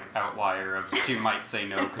like outlier of she might say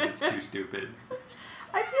no because it's too stupid.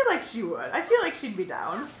 I feel like she would. I feel like she'd be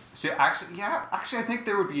down. So actually, I think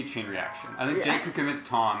there would be a chain reaction. I think Jake could convince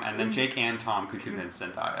Tom, and then Jake and Tom could convince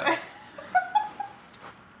Zendaya.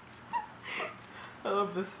 I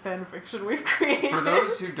love this fan fiction we've created. For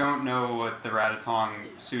those who don't know what the Ratatouille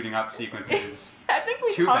suiting up sequence is, I think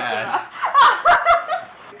we too talked bad. about.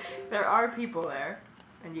 There are people there,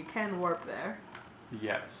 and you can warp there.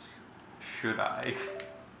 Yes. Should I?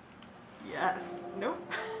 Yes.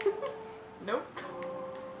 Nope. Nope.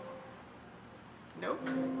 Nope.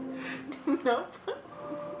 Nope. Nope.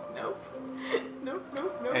 Nope. Nope.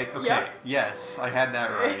 Nope. Hey, okay. Yep. Yes, I had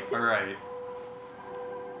that right. All right.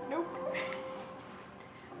 Nope.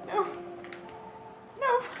 Nope.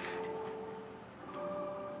 Nope.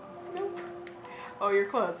 Nope. Oh, you're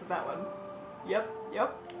close with that one. Yep.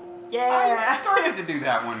 Yep. Yeah. I started to do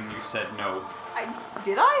that one and you said no.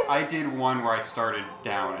 Did I? I did one where I started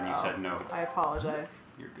down and you said no. I apologize.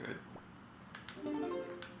 You're good.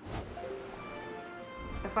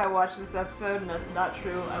 If I watch this episode and that's not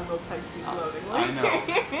true, I will text you gloatingly. I know.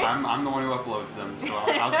 I'm the one who uploads them, so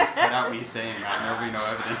I'll just cut out me saying that. There'll be no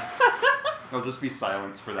evidence. There'll just be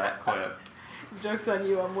silence for that clip. Joke's on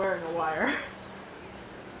you, I'm wearing a wire.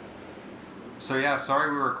 So yeah,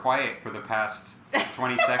 sorry we were quiet for the past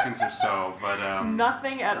 20 seconds or so, but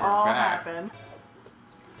nothing at all happened.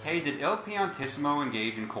 Hey, did Il Piantissimo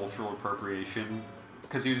engage in cultural appropriation?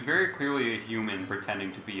 Because he was very clearly a human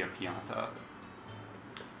pretending to be a pianta.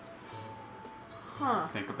 Huh.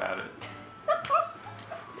 Think about it.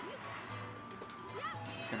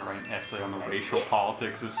 I'm gonna write an essay on the racial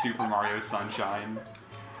politics of Super Mario Sunshine.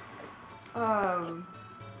 I'm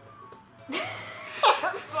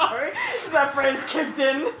sorry. That phrase kicked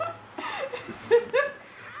in.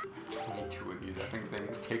 22 of these effing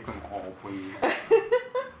things. Take them all, please.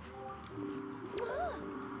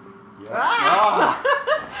 Yeah. Ah!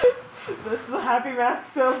 That's the Happy Mask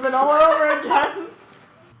salesman all over again.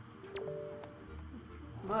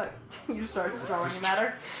 Look, you start throwing them at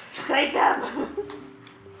her. Take them!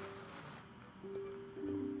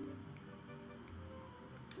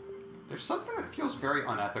 There's something that feels very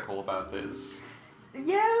unethical about this.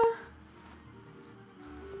 Yeah.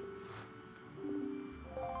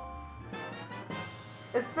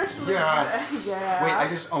 Especially. Yes! Yeah. Wait, I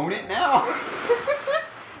just own it now?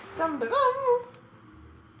 Dum da dum.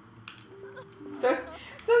 So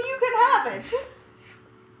you can have it.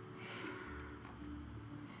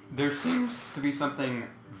 There seems to be something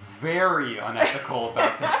very unethical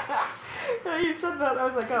about this. You said that, I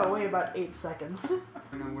was like, oh, wait about 8 seconds. I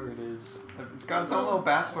don't know where it is. It's got its own little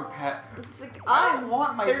bachelor pad. It's like, I don't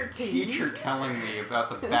want my 13. teacher telling me about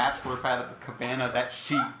the bachelor pad at the cabana that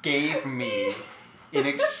she gave me in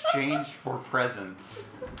exchange for presents.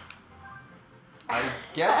 I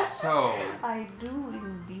guess so. I do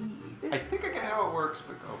indeed. I think I get how it works,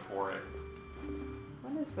 but go for it.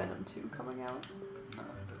 When is Venom 2 coming out?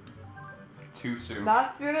 Too soon.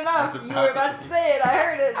 Not soon enough. You about were about to say it. I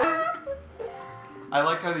heard it. I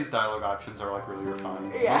like how these dialogue options are like really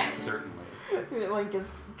refined. Yeah. Most certainly. Link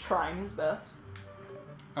is trying his best.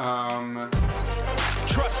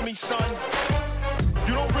 Trust me, son.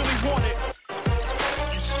 You don't really want it.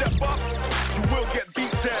 You step up, you will get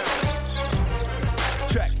beat down.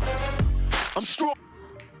 Check. I'm strong.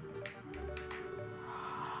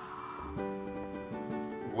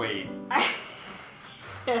 Wait.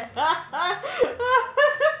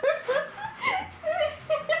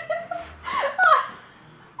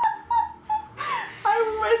 I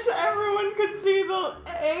wish everyone could see the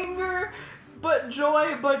anger, but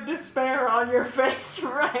joy, but despair on your face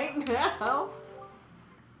right now.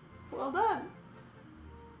 Well done.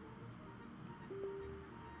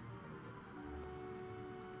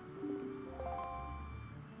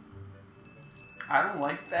 I don't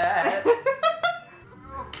like that.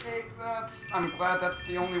 Okay, I'm glad that's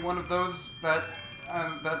the only one of those that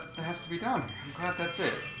that has to be done. I'm glad that's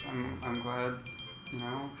it. I'm glad, you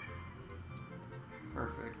know.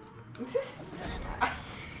 Perfect.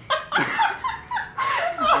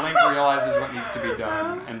 Link realizes what needs to be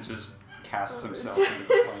done and just casts himself into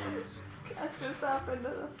the flames. Cast yourself into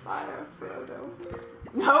the fire, Frodo.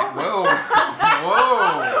 No. Whoa.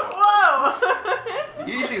 Whoa.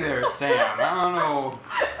 Easy there, Sam. I don't know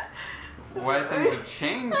why things have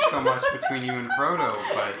changed so much between you and Frodo,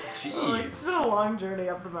 but jeez. Well, it's been a long journey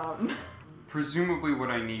up the mountain. Presumably what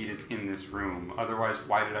I need is in this room. Otherwise,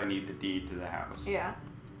 why did I need the deed to the house? Yeah.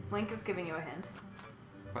 Link is giving you a hint.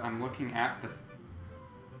 But I'm looking at the...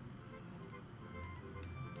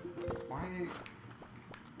 Why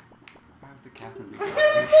would the captain be I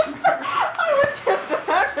was just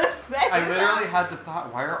about to say I literally had the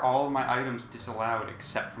thought, why are all of my items disallowed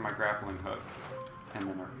except for my grappling hook? And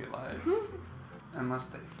then I realized, unless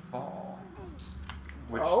they fall.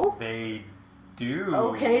 Which they do.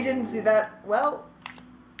 Okay, didn't see that. Well,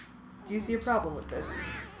 do you see a problem with this?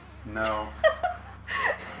 No.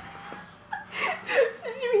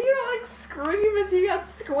 Did you hear like scream as he got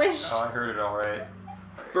squished? Oh, I heard it all right.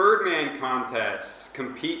 Birdman contests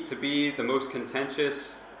compete to be the most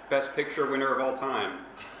contentious Best Picture winner of all time.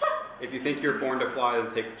 If you think you're born to fly, then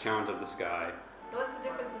take the challenge of the sky. So what's the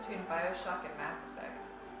difference between Bioshock and Mass Effect?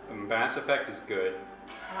 Mass Effect is good.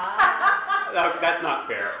 Ah. That's not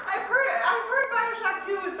fair. I've heard Bioshock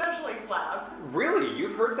 2 especially slapped. Really?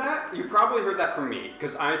 You've heard that? You probably heard that from me,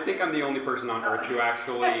 because I think I'm the only person on Earth who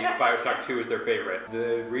actually Bioshock 2 is their favorite.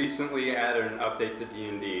 They recently added an update to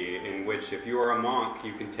D&D in which if you are a monk,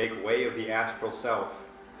 you can take Way of the Astral Self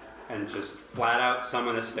and just flat out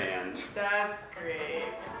summon a stand. That's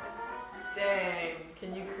great. Dang.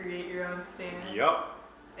 Can you create your own stand? Yup.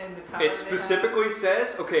 And the power It specifically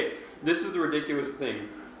says, okay, this is the ridiculous thing.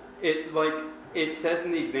 It says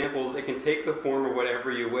in the examples, it can take the form of whatever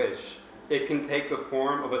you wish. It can take the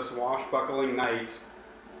form of a swashbuckling knight,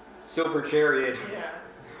 silver chariot,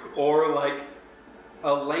 or like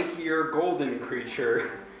a lankier golden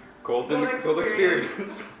creature, golden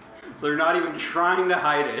experience. They're not even trying to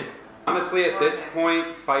hide it. Honestly, at this point,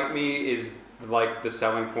 Fight Me is like the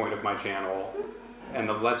selling point of my channel, and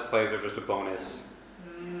the Let's Plays are just a bonus.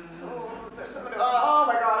 Oh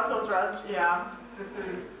my god, I'm so stressed. Yeah, this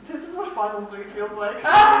is what Finals Week feels like.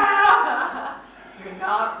 You're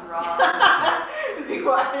not wrong. As you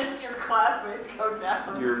watch your classmates go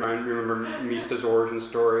down. You remember Mista's origin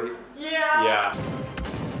story? Yeah. Yeah.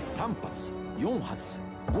 3発、4発、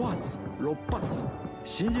5発、6発。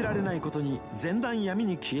信じられないことに全弾闇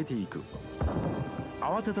に消えていく。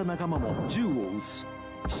慌てた仲間も銃を撃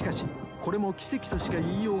つ。しかし、これも奇跡としか言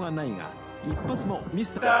いようがないが、一発もミ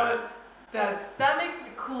スター。That makes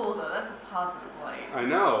it cool though. That's a positive light. I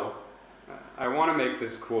know. I want to make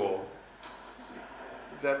this cool.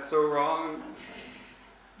 Is that so wrong?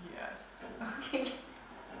 Yes. Okay.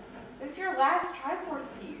 This is your last Triforce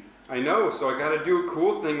piece. I know, so I gotta do a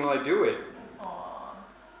cool thing while I do it. Aww. Oh,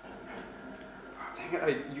 dang it,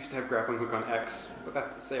 I used to have grappling hook on X, but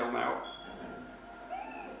that's the sale now.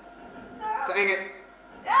 Dang it.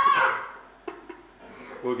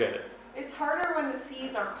 We'll get it. It's harder when the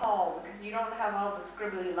C's are called because you don't have all the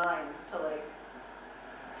scribbly lines to like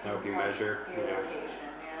To help you measure. your location,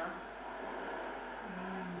 yeah.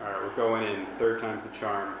 Alright, we're going in. Third time's the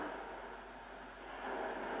charm.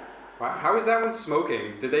 Wow, how is that one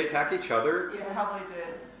smoking? Did they attack each other? Yeah, probably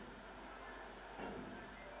did.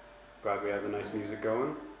 Glad we have the nice music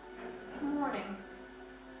going. It's morning.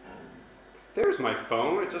 There's my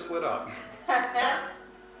phone. It just lit up. I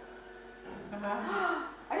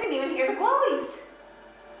didn't even hear the glowies.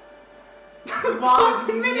 Mom's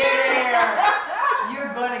there.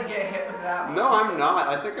 You're gonna get hit with that one. No, I'm not.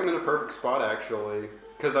 I think I'm in a perfect spot, actually.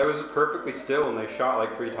 Because I was just perfectly still and they shot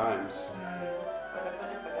like 3 times.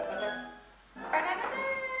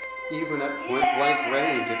 Even at point-blank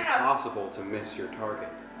range, it's possible to miss your target.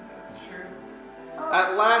 That's true.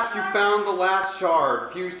 At last, you found the last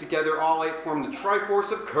shard. Fused together, all 8 form the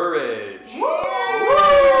Triforce of Courage.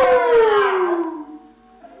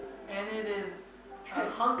 And it is a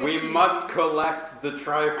hunk of We cheese. must collect the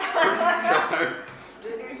Triforce shards.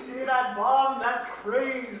 Did you see that bomb? That's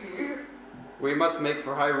crazy. We must make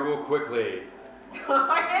for Hyrule quickly.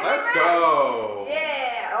 Let's go.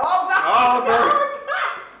 Yeah. Oh god. Oh, bird.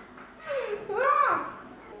 I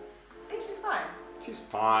think she's fine. She's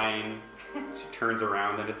fine. She turns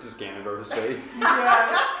around and it's just Ganondorf's face.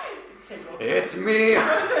 Yes. It's Tingle. It's me.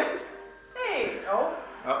 Hey. Oh.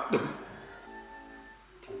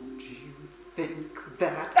 Did you think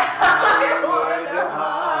that I would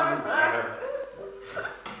harm her?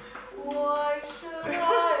 Why should I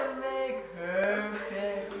make her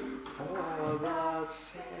pay? For the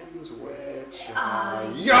sins which I...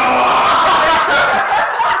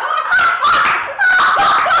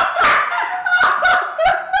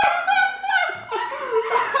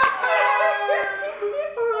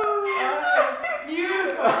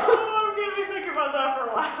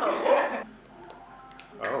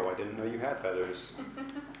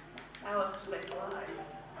 How else do they fly?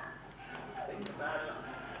 Think about it.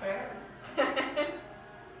 Fair.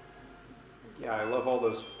 Yeah, I love all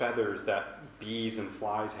those feathers that bees and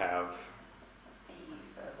flies have. Bee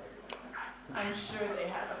feathers. I'm sure they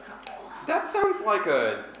have a couple. That sounds like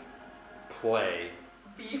a play.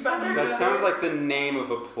 Bee feathers? That sounds like the name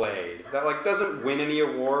of a play. That like doesn't win any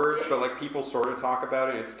awards, but like people sort of talk about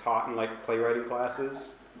it and it's taught in like playwriting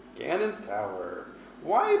classes. Ganon's Tower.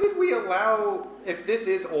 Why did we allow, if this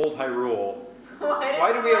is old Hyrule,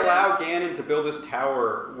 why did we allow Ganon to build his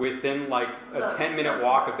tower within like a 10-minute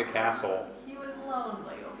walk of the castle? He was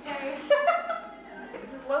lonely, okay?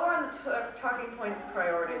 This is lower on the talking points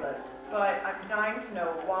priority list, but I'm dying to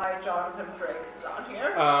know why Jonathan Frakes is on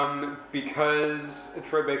here. Because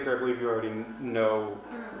Troy Baker, I believe you already know,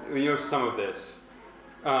 some of this.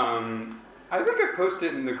 I think I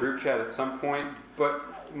posted it in the group chat at some point, but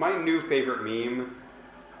my new favorite meme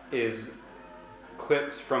is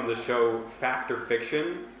clips from the show Fact or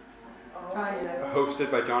Fiction, Yes.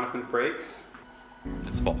 hosted by Jonathan Frakes.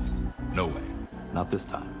 It's false. No way. Not this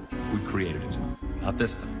time. We created it. Not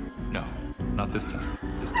this time. No, not this time.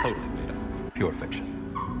 It's totally made up. Pure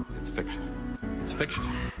fiction. It's fiction. It's fiction.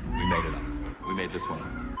 We made it up. We made this one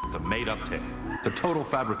up. It's a made-up tale. It's a total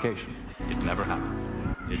fabrication. It never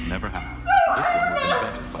happened. It never happened. This one was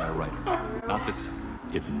invented by a writer. Not this time.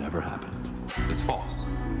 It never happened. It's false.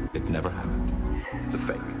 It never happened. It's a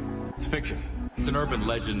fake. It's fiction. It's an urban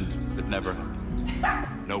legend that never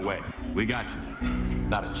happened. No way. We got you.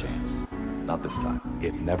 Not a chance. Not this time.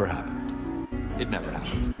 It never happened. It never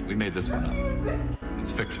happened. We made this one up.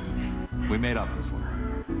 It's fiction. We made up this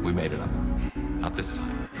one. We made it up. Not this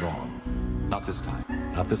time. Wrong. Not this time.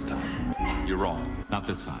 Not this time. You're wrong. Not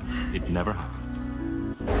this time. It never happened.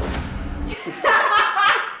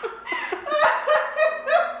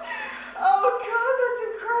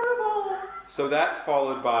 So that's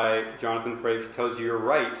followed by Jonathan Frakes tells you you're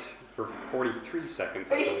right for 43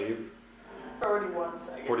 seconds, I believe. 41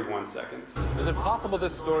 seconds. 41 seconds. Is it possible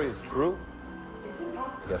this story is true? Is it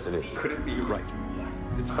possible? Yes, it is. Could it be? You're right.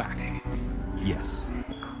 It's fact. Yes.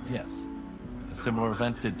 Yes. A similar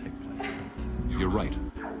event did take place. You're right.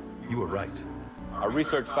 You were right. Our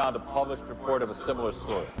research found a published report of a similar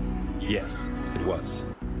story. Yes, it was.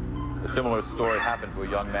 A similar story happened to a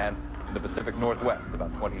young man in the Pacific Northwest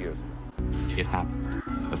about 20 years ago. It happened.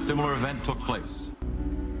 A similar event took place.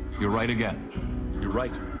 You're right again. You're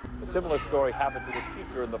right. A similar story happened to a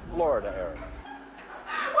teacher in the Florida area.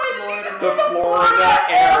 The Florida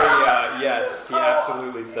area. Yes, he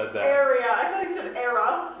absolutely said that. Area. I thought he said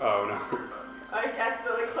era. Oh, no. I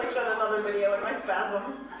accidentally clicked on another video in my spasm.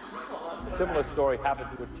 A similar story happened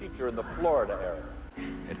to a teacher in the Florida area.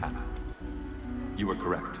 It happened. You were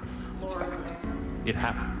correct. It's fact. It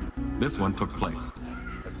happened. This one took place.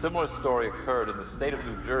 A similar story occurred in the state of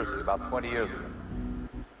New Jersey about 20 years ago.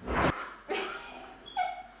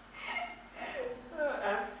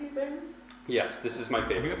 Asks you things? Yes, this is my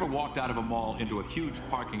favorite. Have you ever walked out of a mall into a huge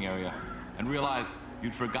parking area and realized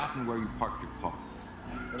you'd forgotten where you parked your car?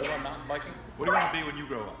 Ever gone mountain biking? What do you want to be when you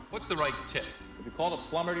grow up? What's the right tip? Have you called a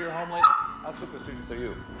plumber to your home lately? How superstitious are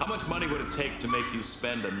you? How much money would it take to make you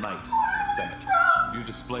spend a night in a cemetery? You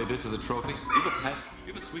display this as a trophy? You have a pet?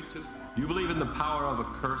 You have a sweet tooth? Do you believe in the power of a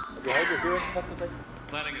curse? Have you had your hearing tested?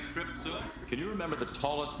 Planning a trip soon? Can you remember the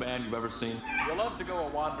tallest man you've ever seen? You love to go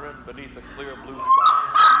a-wandering beneath the clear blue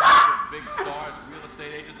sky. Imagine big stars real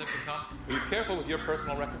estate agents have become. Are you careful with your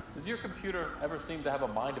personal record? Does your computer ever seem to have a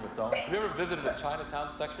mind of its own? Have you ever visited a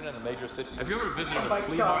Chinatown section in a major city? Have you ever visited a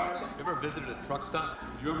flea market? Have you ever visited a truck stop?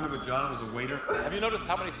 Did you ever have a job as a waiter? Have you noticed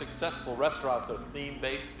how many successful restaurants are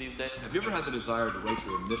theme-based these days? Have you ever had the desire to write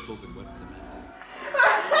your initials in wet cement?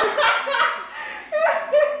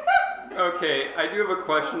 Okay, I do have a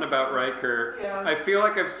question about Riker. Yeah. I feel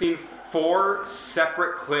like I've seen 4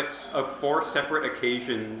 separate clips of 4 separate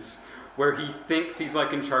occasions where he thinks he's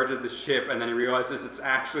like in charge of the ship and then he realizes it's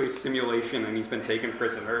actually a simulation and he's been taken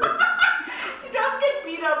prisoner. He does get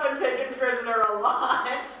beat up and taken prisoner a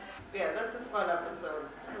lot. Yeah, that's a fun episode.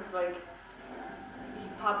 Because, like, he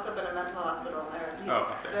pops up in a mental hospital and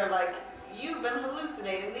they're like, you've been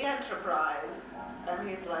hallucinating the Enterprise. And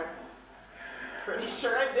he's like, pretty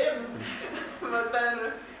sure I did. But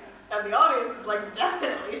then, and the audience is like,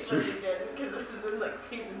 definitely sure you did, because this is in like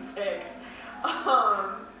season 6.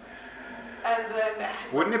 And then...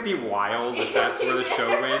 Wouldn't it be wild if that's where the show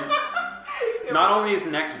wins? Not only is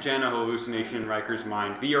Next Gen a hallucination in Riker's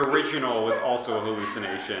mind, the original was also a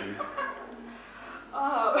hallucination.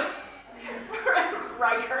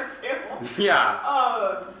 Riker too.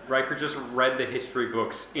 Yeah. Riker just read the history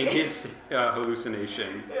books in his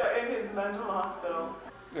hallucination. Yeah, in his mental hospital.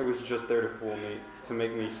 It was just there to fool me, to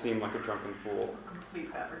make me seem like a drunken fool. Complete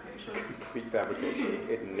fabrication. Complete fabrication.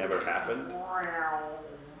 It never happened.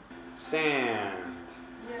 Sand.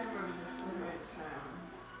 Yeah, I remember this one.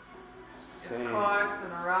 Sand. It's coarse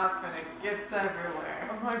and rough and it gets everywhere.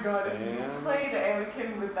 Oh my god, if you played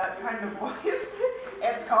Anakin with that kind of voice,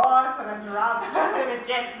 it's coarse and it's rough and it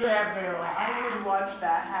gets everywhere. I would watch the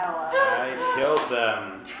hell out of it. I killed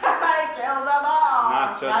them. I killed them all!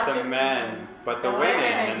 Not just the men, but the women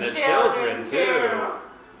and the children too.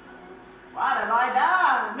 What have I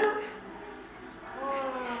done? Oh,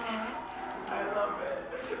 I love it.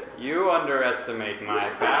 You underestimate my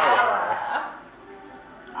power.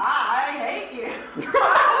 I hate you.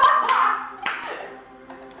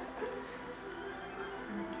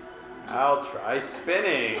 I'll try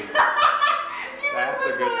spinning. That's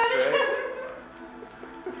a good trick.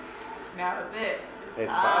 Now this is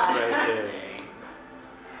It's pod racing.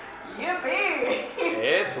 Yippee!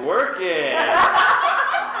 It's working.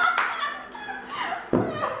 We've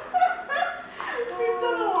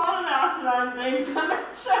done a lot of asinine things on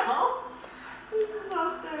this show. This is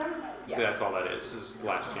not fair. That's all that is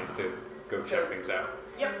last chance to go check things out.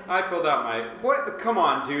 Yep. I filled out my, what? Come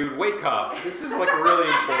on, dude, wake up. This is like really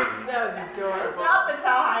important. That was adorable. Not the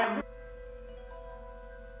time.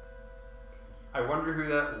 I wonder who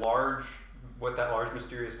that large, what that large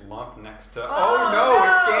mysterious lump next to, oh no,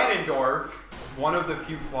 it's Ganondorf. One of the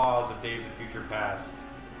few flaws of Days of Future Past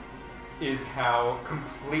is how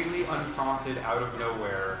completely unprompted out of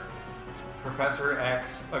nowhere Professor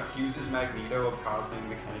X accuses Magneto of causing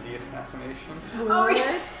the Kennedy assassination. Oh,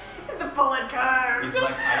 yes. The bullet curved. He's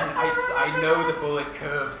like, I know the bullet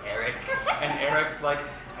curved, Eric. And Eric's like,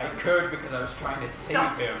 I curved because I was trying to save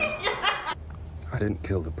him. I didn't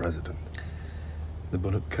kill the president. The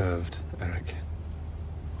bullet curved, Eric,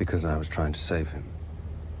 because I was trying to save him.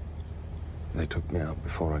 They took me out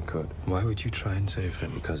before I could. Why would you try and save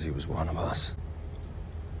him? Because he was one of us.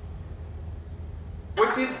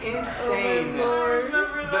 Which is insane.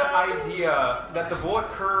 The idea that the bullet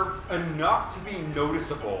curved enough to be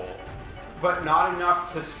noticeable, but not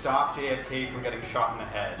enough to stop JFK from getting shot in the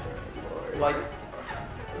head. Like,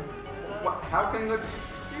 what, how can the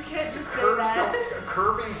You can't just say curves that.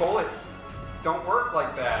 curving bullets don't work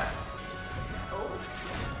like that? Oh.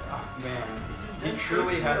 Oh, man, he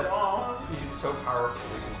truly has. He's so powerful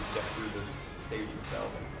he can just get through the stage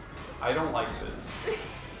himself. I don't like this.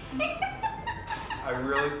 I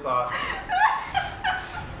really thought.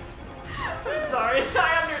 I'm sorry.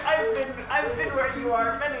 I've been where you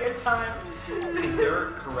are many a time. Is there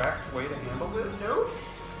a correct way to handle this? Nope.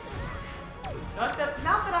 Not that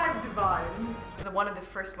I've divined. One of the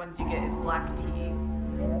first ones you get is black tea,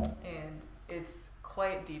 and it's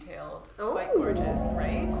quite detailed, quite gorgeous,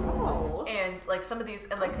 right? Oh. And like some of these,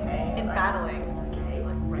 and like in battling,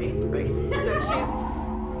 like right.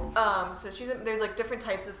 So she's there's like different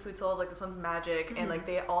types of food souls. Like this one's magic, and like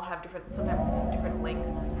they all have sometimes different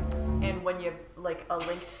links. And when you have like a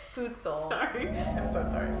linked food soul, sorry, I'm so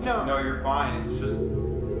sorry. No, you're fine. It's just.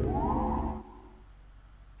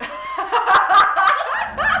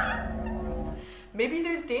 Maybe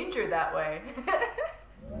there's danger that way.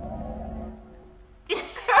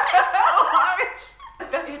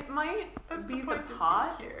 It might be the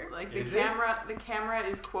pot here. Like the camera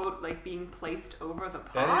is quote like being placed over the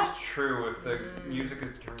pot. That is true. If the music is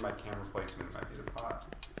determined by camera placement, it might be the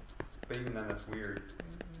pot. But even then, that's weird.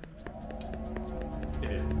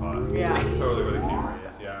 It is the pot. Yeah. That's totally where the camera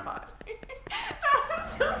is. Yeah. That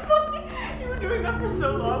was so funny. You were doing that for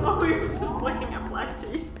so long while we were just looking at black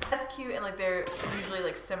tea. That's cute, and like they're usually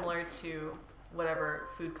like similar to whatever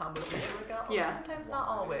food combos you look at. Yeah. Sometimes not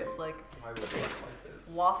always. Like Why would it look like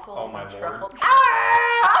this? waffles Oh my and lord. truffles.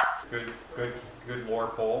 Ah! Good lore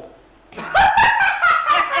pole. Oh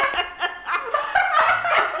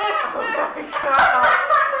my god.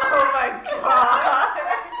 Oh my god.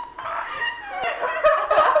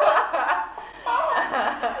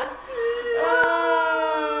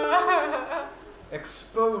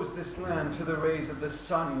 Expose this land to the rays of the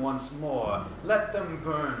sun once more. Let them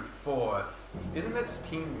burn forth. Isn't that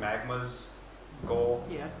Team Magma's goal?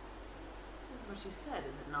 Yes. That's what you said,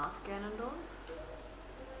 is it not, Ganondorf?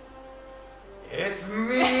 It's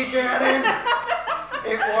me, Ganon!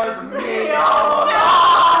 It was me No! all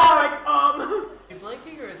along! Like, She's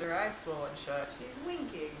blinking or is her eyes swollen shut? She's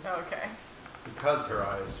winking. Okay. Because her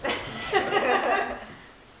eyes swollen.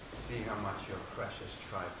 See how much your precious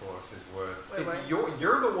Triforce is worth. Wait, it's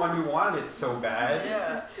you're the one who wanted it so bad.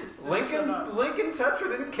 Yeah. Link and Tetra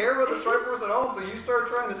didn't care about the Triforce at all, so you started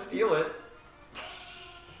trying to steal it.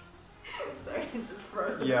 Sorry, he's just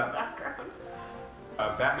frozen Yeah. in the background.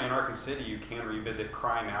 Batman Arkham City, you can revisit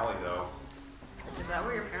Crime Alley, though. Is that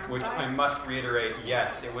where your parents Which died? I must reiterate,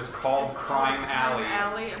 yes, it was called Crime Alley.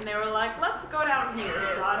 Alley, and they were like, let's go down here,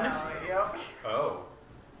 son. Yep. Oh.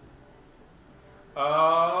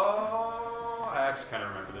 Oh. I actually kind of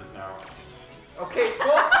remember this now. Okay,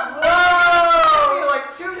 well, Whoa! give me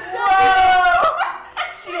like 2 seconds. Whoa!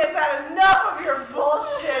 She has had enough of your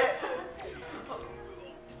bullshit.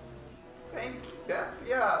 Thank you. That's,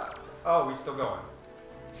 yeah. Oh, we still going.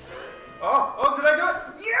 Oh, did I do it?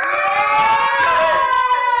 Yeah!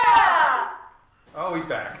 Oh, he's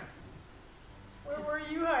back. Where were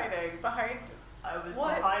you hiding? Behind? I was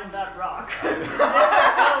What? behind that rock.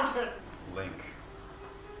 Link,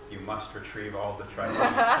 you must retrieve all the trilogies.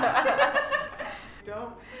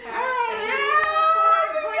 Don't.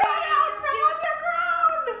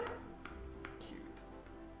 Cute.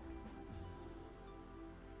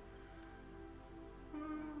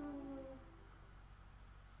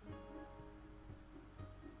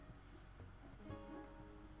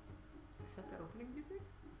 Is that the opening music?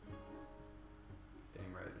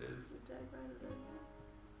 Damn right it is. Dang right it is.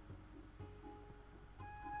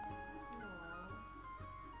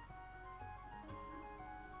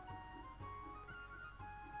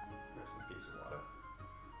 Rest in peace, Wada.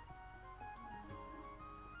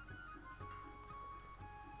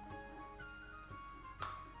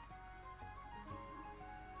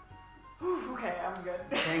 Okay, I'm good.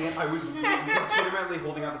 Dang it, I was legitimately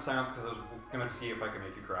holding out the silence because I was gonna see if I could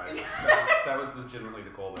make you cry. That was legitimately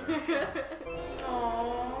the goal there.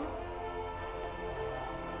 Aww.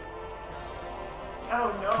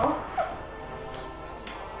 Oh no.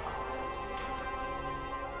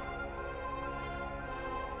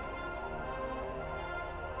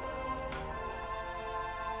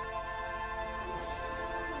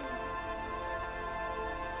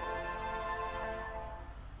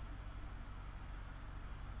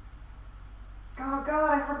 Oh god,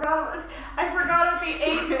 I forgot about the 8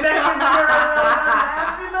 seconds where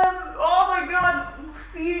after them. Oh my god,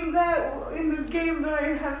 seeing that in this game that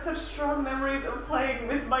I have such strong memories of playing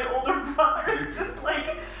with my older brothers, just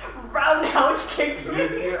like roundhouse kicks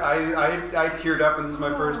me. I teared up and this is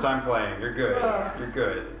my first time playing. You're good. You're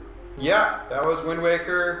good. Yeah, that was Wind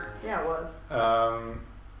Waker. Yeah, it was.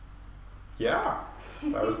 Yeah,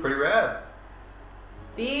 that was pretty rad.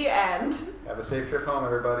 The end. Have a safe trip home,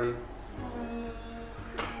 everybody.